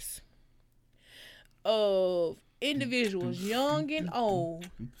force of individuals, young and old,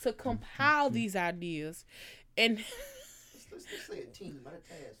 to compile these ideas. And let's say a team, not a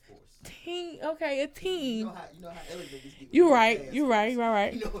task force. Team, okay, a team. You know how elegant this get. You're right. You're right.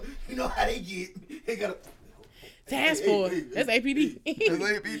 You know how they get. They got a task force. That's APD. That's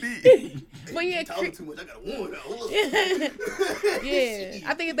APD. But yeah, talking too much. I got a warrant out. Yeah,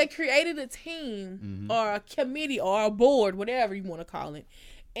 I think if they created a team or a committee or a board, whatever you want to call it,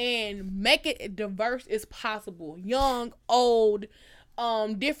 and make it as diverse as possible, young, old,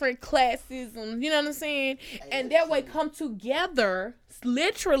 different classes, you know what I'm saying? And that way come together,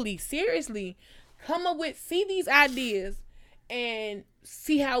 literally, seriously, come up with, see these ideas and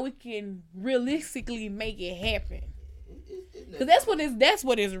see how we can realistically make it happen. Cause that's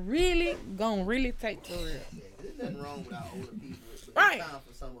what it's really gonna really take for real. There's nothing wrong with our older people. Right. It's time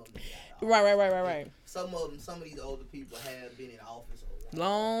for some of them. Right. Some of these older people have been in office a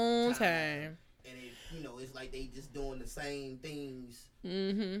long time. And it's like they just doing the same things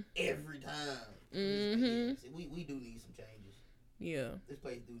every time. We do need some changes. Yeah. This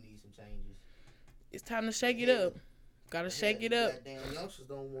place do need some changes. It's time to shake it up. Gotta shake it up. Damn youngsters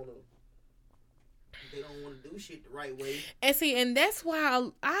don't want to do shit the right way. And that's why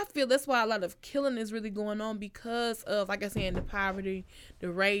I feel that's why a lot of killing is really going on, because of, like I said, the poverty,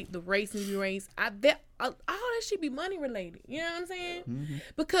 the race and the race. All that shit be money related. You know what I'm saying?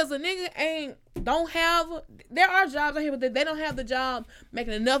 Because a nigga there are jobs out here, but they don't have the job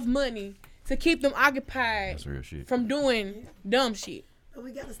making enough money to keep them occupied. That's real shit. From doing dumb shit. But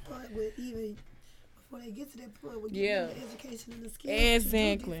we gotta start with even before they get to that point with getting the education and the skills.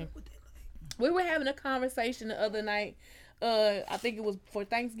 Exactly. We were having a conversation the other night. I think it was for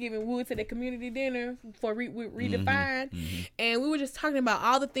Thanksgiving. We went to the community dinner for Redefined. And we were just talking about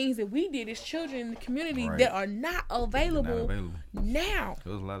all the things that we did as children in the community that are not available now.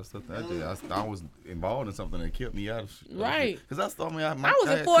 There was a lot of stuff that I did. I was involved in something that kept me out of shit. Right. Because I was I a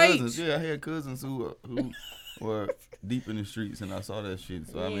had 4-H. cousins. Yeah, I had cousins who were deep in the streets, and I saw that shit.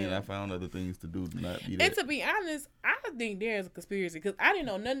 So, I mean, I found other things to do to not be that. And to be honest, I think there's a conspiracy, because I didn't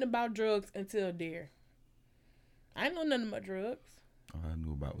know nothing about drugs until there. I didn't know nothing about drugs. All I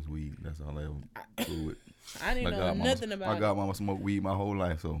knew about was weed. That's all I ever grew with. I didn't know nothing about it. My godmama smoked weed my whole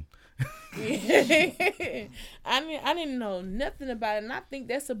life, so. I didn't know nothing about it, and I think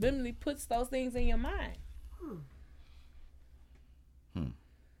that subliminally puts those things in your mind. You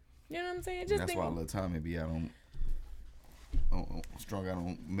know what I'm saying? That's why little Tommy be out on strung out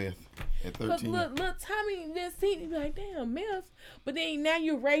on meth at 13. Because little Tommy just see, he be like, damn, meth. But then now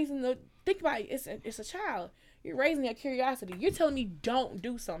you're raising think about it, it's a child. You're raising their curiosity. You're telling me don't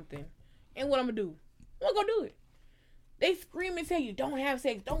do something. And what I'm going to do? I'm going to go do it. They scream and tell you, don't have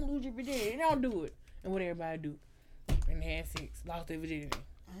sex, don't lose your virginity. They don't do it. And what everybody do? And they had sex, lost their virginity.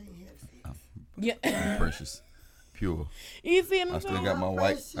 I ain't have sex. Yeah. Precious, pure. You see what I I'm still saying? got my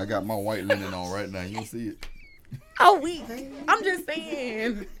white. I got my white linen on right now. You don't see it. Oh, weak. I'm just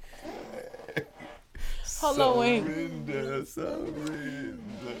saying. Hold on, wait. Surrender.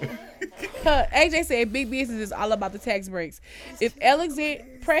 AJ said big business is all about the tax breaks.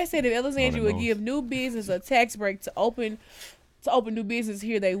 Press said if Alexandria would give new business a tax break to open new business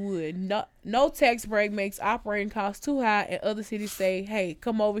here, they would. No tax break makes operating costs too high, and other cities say, hey,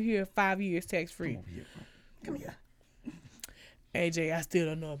 come over here, 5 years tax free. Come here. AJ, I still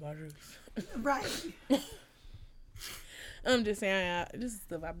don't know about yours. Right. I'm just saying, this is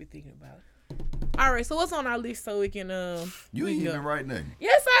stuff I be thinking about. All right, so what's on our list so we can You we ain't can even go? right nothing.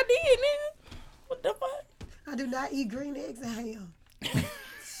 Yes, I did, nigga. What the fuck? I do not eat green eggs and ham.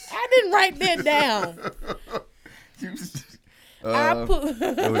 I didn't write that down. I put.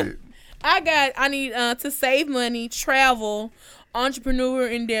 Go ahead. I need to save money, travel, entrepreneur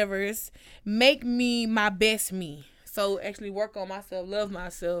endeavors, make me my best me. So actually work on myself, love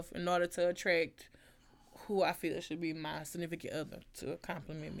myself in order to attract who I feel should be my significant other to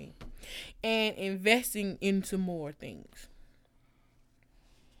compliment me. And investing into more things.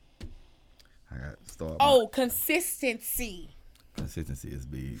 I got to start. Oh, consistency. Consistency is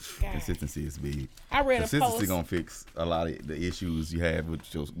big. God. Consistency is big. I read a Consistency post. gonna fix a lot of the issues you have with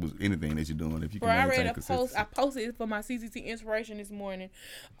anything that you're doing. If you can Bro, I maintain read a post. consistency. I posted it for my CCT inspiration this morning.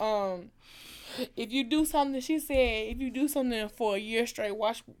 If you do something, she said, if you do something for a year straight,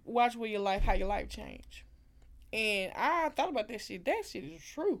 watch how your life change. And I thought about that shit. That shit is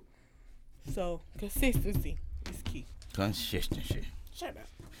true. So consistency is key. Consistency. Shut up.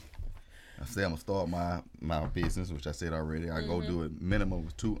 I said I'm gonna start my business, which I said already. I go do a minimum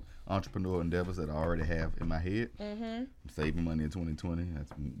of 2 entrepreneur endeavors that I already have in my head. I'm saving money in 2020.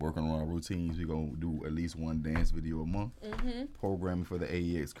 I'm working on our routines. We're gonna do at least 1 dance video a month. Programming for the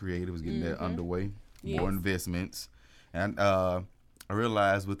AEX Creative, getting that underway. Yes. More investments, and I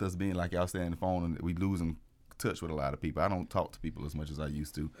realized with us being like y'all saying on the phone, and we losing touch with a lot of people. I don't talk to people as much as I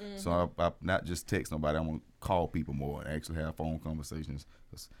used to. So I not just text nobody. I'm gonna call people more and actually have phone conversations.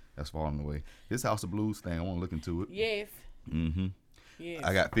 That's falling away. This House of Blues thing, I want to look into it. Yes. Mm-hmm. Yes.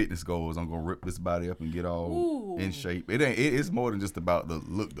 I got fitness goals. I'm gonna rip this body up and get all Ooh. in shape. It's more than just about the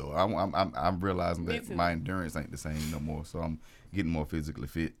look though. I'm realizing Me that too. my endurance ain't the same no more. So I'm getting more physically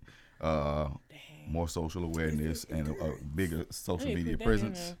fit, more social awareness, and a bigger social Hey, media put that in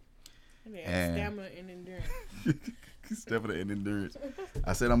presence. there. And- Stamina and endurance. Stamina and endurance.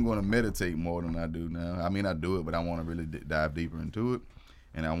 I said I'm going to meditate more than I do now. I mean, I do it, but I want to really dive deeper into it.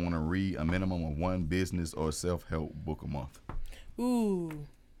 And I want to read a minimum of 1 business or self-help book a month. Ooh.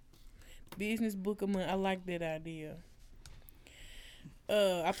 Business book a month. I like that idea.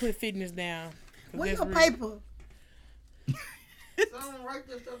 I put fitness down. 'cause Where that's your real. paper? So I don't write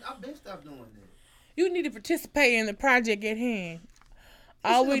that stuff. I've been stopped doing that. You need to participate in the project at hand.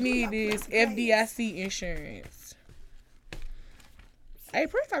 All we should've need put is up place. FDIC insurance. Hey,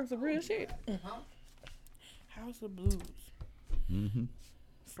 Prince talks some real shit. Huh? House of Blues Mm-hmm.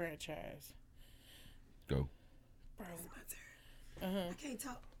 franchise. Go. Bro. I can't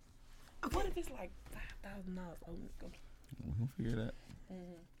talk. What if it's like $5,000? Oh, We'll figure that.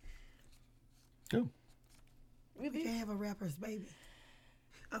 Go. We can't have a rapper's baby.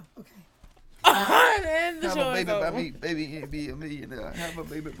 Oh, okay. And the Have show a is baby by over. me, baby, be a millionaire. Have a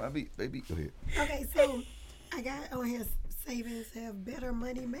baby by me, baby. Go ahead. Okay, so I got on here savings have better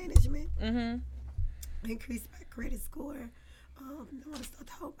money management, increase my credit score. I want to start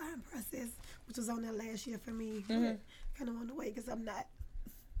the whole buying process, which was on there last year for me. But kind of on the way because I'm not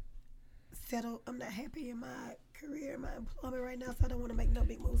settled. I'm not happy in my career, my employment right now, so I don't want to make no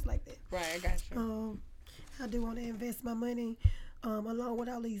big moves like that. Right, I got you. I do want to invest my money, along with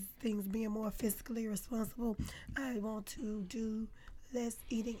all these things being more fiscally responsible. I want to do less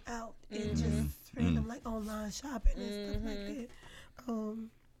eating out and just random like online shopping and stuff like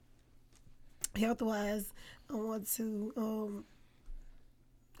that. Health wise, I want to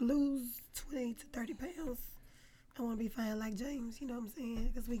lose 20 to 30 pounds. I want to be fine like James, you know what I'm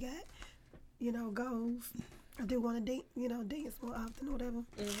saying? Because we got, goals. I do want to dance more often or whatever.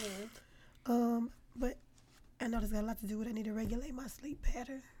 But I know this got a lot to do with I need to regulate my sleep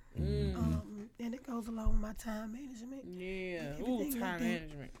pattern. And it goes along with my time management. Yeah. Everything Ooh, like time that.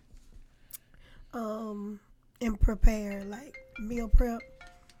 management. And prepare like meal prep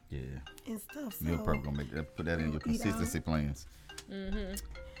Yeah. and stuff. So, Meal prep gonna put that in your eat out. consistency plans.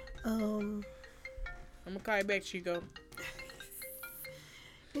 I'm gonna call you back, Chico.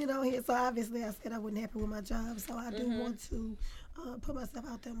 you know, so obviously I said I wasn't happy with my job, so I do want to put myself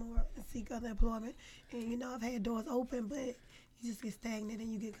out there more and seek other employment. And, you know, I've had doors open, but you just get stagnant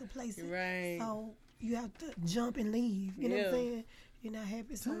and you get complacent. Right. So you have to jump and leave. You know what I'm saying? You're not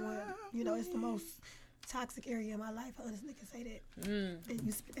happy somewhere. You know, it's the most toxic area in my life. I honestly can say that. And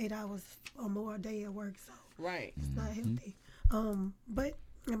you spend 8 hours or more a day at work, so Right. it's not healthy. But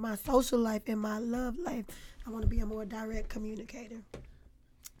in my social life, in my love life, I want to be a more direct communicator.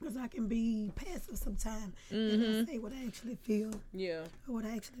 Because I can be passive sometimes and I say what I actually feel Yeah. or what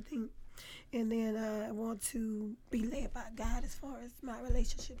I actually think. And then I want to be led by God as far as my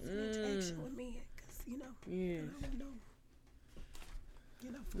relationships and interaction with men. Because, you know, Yeah. I don't know.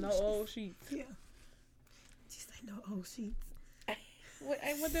 You know, No foolishness. old sheets. Yeah. She say no old sheets.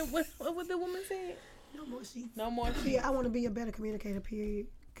 What the woman said? No more sheets. No more sheets. Yeah, I want to be a better communicator, period.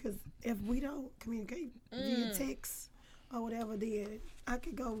 Because if we don't communicate via text or whatever, then I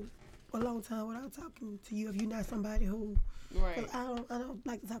could go a long time without talking to you if you're not somebody who. Right. 'Cause I don't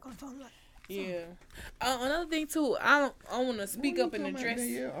like to talk on the phone like. Yeah. Another thing too, I want to speak up and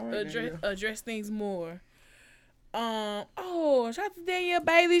address things more. Shout out to Danielle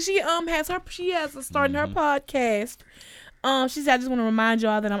Bailey. She has starting her podcast. She said, I just want to remind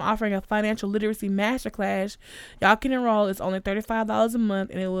y'all that I'm offering a financial literacy masterclass. Y'all can enroll. It's only $35 a month,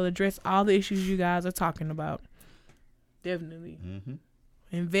 and it will address all the issues you guys are talking about. Definitely.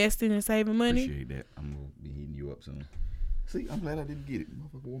 Investing and saving money. Appreciate that. I'm gonna be hitting you up soon. See, I'm glad I didn't get it.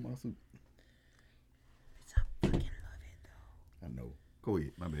 Motherfucker wore my suit. I fucking love it though. I know. Go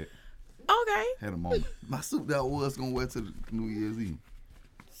ahead. My bad. Okay. Had a moment. My suit that I was gonna wear to the New Year's Eve.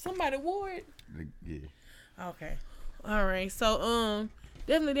 Somebody wore it. Yeah. Okay. All right. So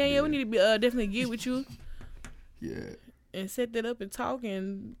definitely Danielle, we need to be definitely get with you Yeah. and set that up and talk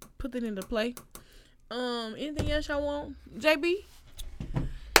and put that into play. Anything else y'all want? JB? I'm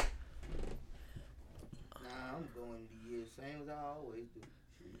going to be the same as I always do.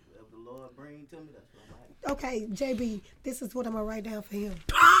 Whatever the Lord brings to me, that's what I'm like. Okay, JB, this is what I'm gonna write down for him.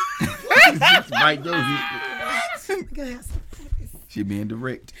 Right there. Go ahead. She being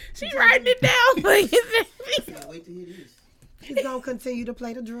direct. She writing it down for you. Can't wait to hear this. He's gonna continue to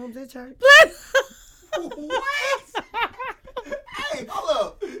play the drums at church. What? Hey, hold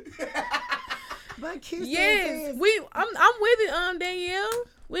up. But Kirsten Yes, says, I'm with it, Danielle.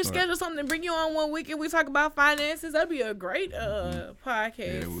 We schedule something to bring you on one week and we talk about finances. That'd be a great podcast. Yeah,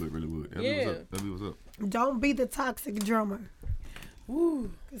 it would, really would. That'd be what's up. don't be the toxic drummer.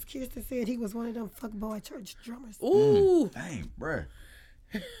 Ooh. Because Kirsten said he was one of them fuckboy church drummers. Ooh. Dang, bruh.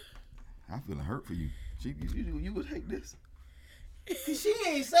 I'm feeling hurt for you. You would hate this. She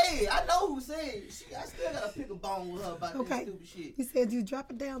ain't say it. I know who said it. I still gotta pick a bone with her about Okay. this stupid shit. He said you drop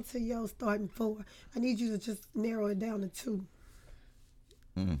it down to your starting 4. I need you to just narrow it down to 2.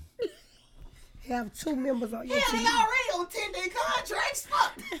 Have 2 members on your Yeah, they team. already on 10-day contracts.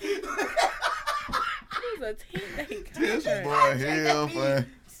 Fuck. It was a 10-day This contract. boy hell, man.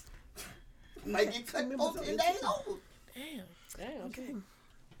 Might get cut on 10 days old. Damn. Okay.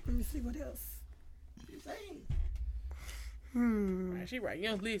 Let me see what else. Just saying. Right, she right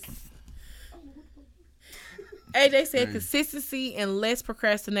young list. AJ said consistency and less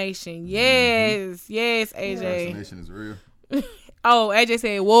procrastination. Yes, yes, AJ. Procrastination is real. Oh, AJ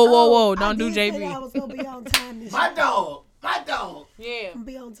said, whoa, I don't do did say I JB. was gonna be on time this year. My dog. Yeah, I'm gonna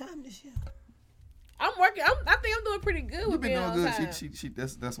be on time this year. I'm working. I think I'm doing pretty good You with been being doing on good. time. She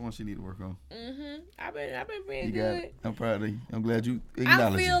that's one she need to work on. I've been being You got good. it. I'm proud of you. I'm glad you I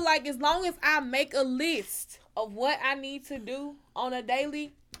acknowledge feel it. like as long as I make a list of what I need to do on a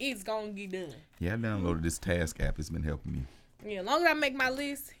daily, it's gonna get done. Yeah, I downloaded this task app. It's been helping me. Yeah, as long as I make my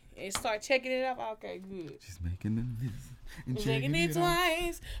list and start checking it off, okay, good. She's making the list and Checking it off.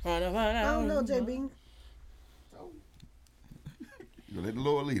 twice. I don't know, JB. You let the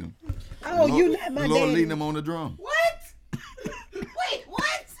Lord lead him. Oh, the you Lord, not my the Lord daddy. leading them on the drum. What? Wait,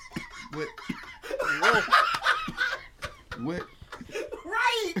 what? What? What?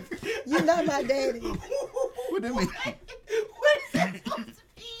 Right. You not my daddy. What that mean? What is that supposed to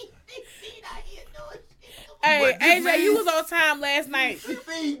be? He not here doing shit. Hey, What this AJ, you means? was on time last night. He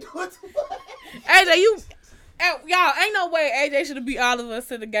doing what? AJ, y'all, ain't no way AJ should have beat all of us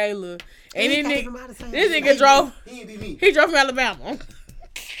to the gala. And He then came from out of town. this nigga drove. He ain't be me. He drove from Alabama.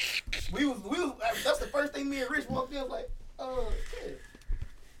 We was. That's the first thing me and Rich walked in. I was like, Kev.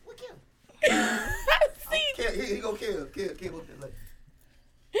 What Kev? See, Kev, he go Kev up there like.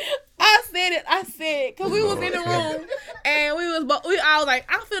 I said, cause we was in the room and we all was like,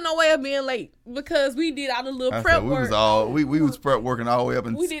 I don't feel no way of being late because we did all the little I prep said, work. we was prep working all the way up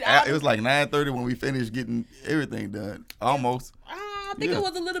and We did all it was like 9:30 when we finished getting everything done. Almost. don't think it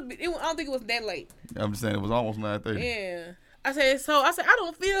was a little bit. I don't think it was that late. I'm just saying it was almost 9:30. Yeah. I said I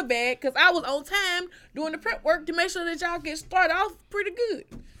don't feel bad because I was on time doing the prep work to make sure that y'all get started off pretty good.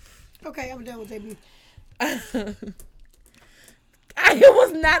 Okay, I'm done with JB. It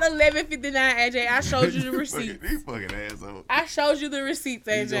was not 11:59, AJ. I showed you the receipts. These fucking assholes. I showed you the receipts,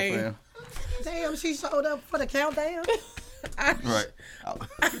 These your AJ. fam. Damn, she showed up for the countdown. Right.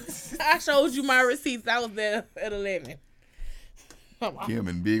 I showed you my receipts. I was there at 11. Kim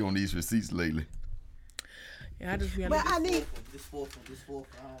been big on these receipts lately. Yeah, I just be But I need This fourth one.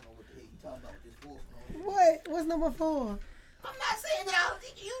 I don't know what the hell you talking about with this fourth one. what? What's number 4? I'm not saying that.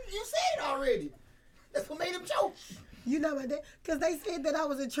 You said it already. That's what made him choke. You know about that? Because they said that I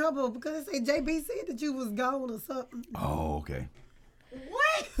was in trouble because they said JB said that you was gone or something. Oh, okay.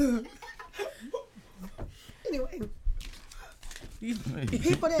 What? Anyway,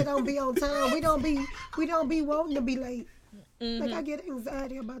 people that don't be on time, we don't be wanting to be late. Like I get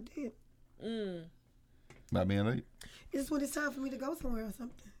anxiety about that. About being late? It's when it's time for me to go somewhere or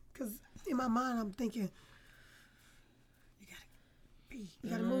something. Because in my mind, I'm thinking, you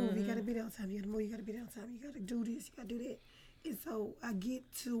gotta move, you gotta be there on time, you gotta move, you gotta be there on time, you gotta do this, you gotta do that. And so I get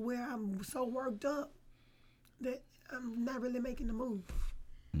to where I'm so worked up that I'm not really making the move.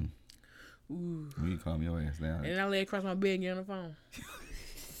 You can calm your ass down. And I lay across my bed and get on the phone.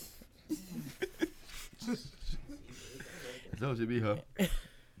 That should be her.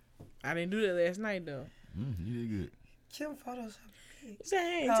 I didn't do that last night, though. You did good. Kim Photoshop.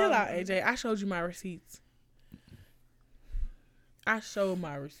 Say, hey, chill out, AJ. I showed you my receipts. I showed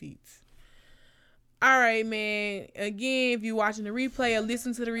my receipts. All right, man. Again, if you're watching the replay or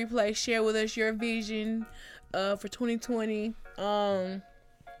listen to the replay, share with us your vision for 2020.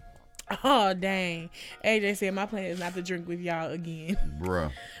 Oh, dang. AJ said my plan is not to drink with y'all again. Bruh.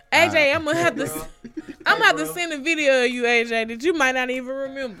 AJ, I'm gonna have to send a video of you, AJ, that you might not even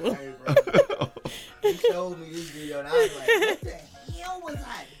remember. Hey, bro. You showed me this video and I was like, what the hell was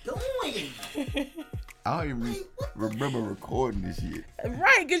I doing? I don't even remember recording this shit.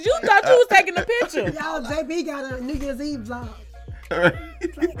 Right, because you thought you was taking a picture. Y'all, JB got a New Year's Eve vlog.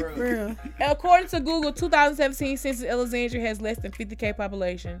 Bro. According to Google, 2017 census Alexandria has less than 50,000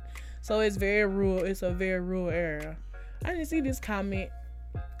 population. So it's very rural. It's a very rural area. I didn't see this comment.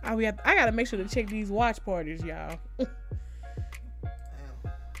 I gotta make sure to check these watch parties, y'all.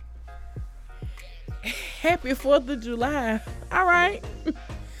 Happy 4th of July. All right.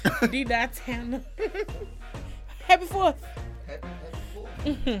 D-Dot Tanner. Happy 4th.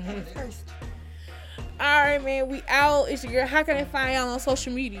 First. All right, man. We out. It's your girl. How can I find y'all on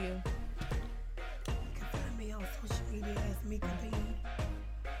social media? You can find me on social media as Mika Bean.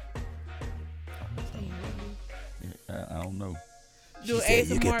 I don't know. Do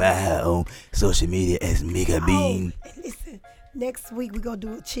You can find her on social media as Mika Bean. Oh, and listen, next week we gonna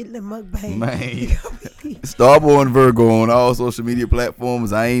do a chitlin mukbang. Man. Starborn Virgo on all social media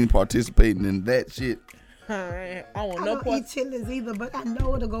platforms. I ain't participating in that shit. All right. I want I no don't part. eat chitlins either, but I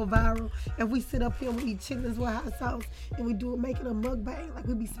know it'll go viral if we sit up here and we eat chitlins with hot sauce and we do it making a mukbang like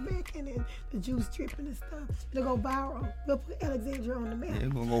we be smacking and the juice dripping and stuff. It'll go viral. We'll put Alexandria on the map.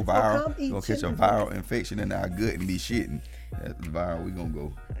 It's gonna go So viral. come eat Gonna catch a chitlins viral with us. infection in our gut and be shitting. That's the viral we gonna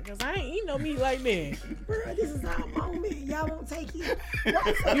go. Because I ain't eating no meat like that. Bruh, this is our moment. Y'all won't take it.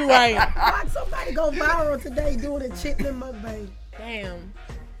 You right. Watch somebody go viral today doing a chitlin mukbang. Damn.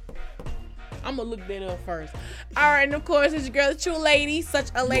 I'm going to look that up first. All right, and of course, it's your girl, the True Lady, such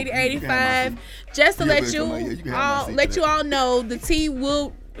a lady You can have 85. Just to Yeah, let but you come on, yeah, you can have my all seat let for you that. all know, the tea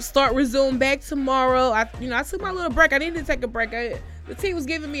will resume back tomorrow. I took my little break. I needed to take a break. The tea was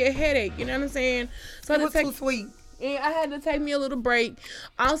giving me a headache. You know what I'm saying? So I It had was to take too sweet. And I had to take me a little break.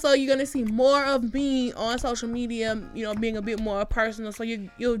 Also, you're gonna see more of me on social media, being a bit more personal. So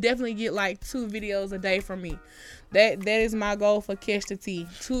you'll definitely get like 2 videos a day from me. That is my goal for Catch the Tea.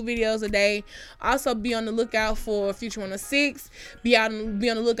 2 videos a day. Also, be on the lookout for Future 106. Be on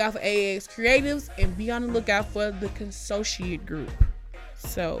the lookout for AX Creatives, and be on the lookout for the Consociate Group.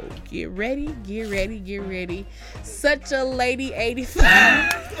 So get ready. Such a Lady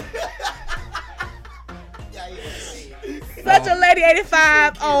 85. Such a Lady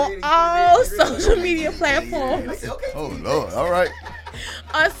 85 on all social media platforms. Oh Lord! All right.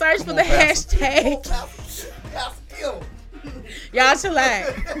 Or search for the hashtag. Y'all chill out.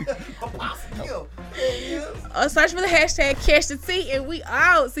 Or search for the hashtag Catch the Tea, and we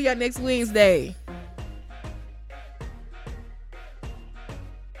out. See y'all next Wednesday.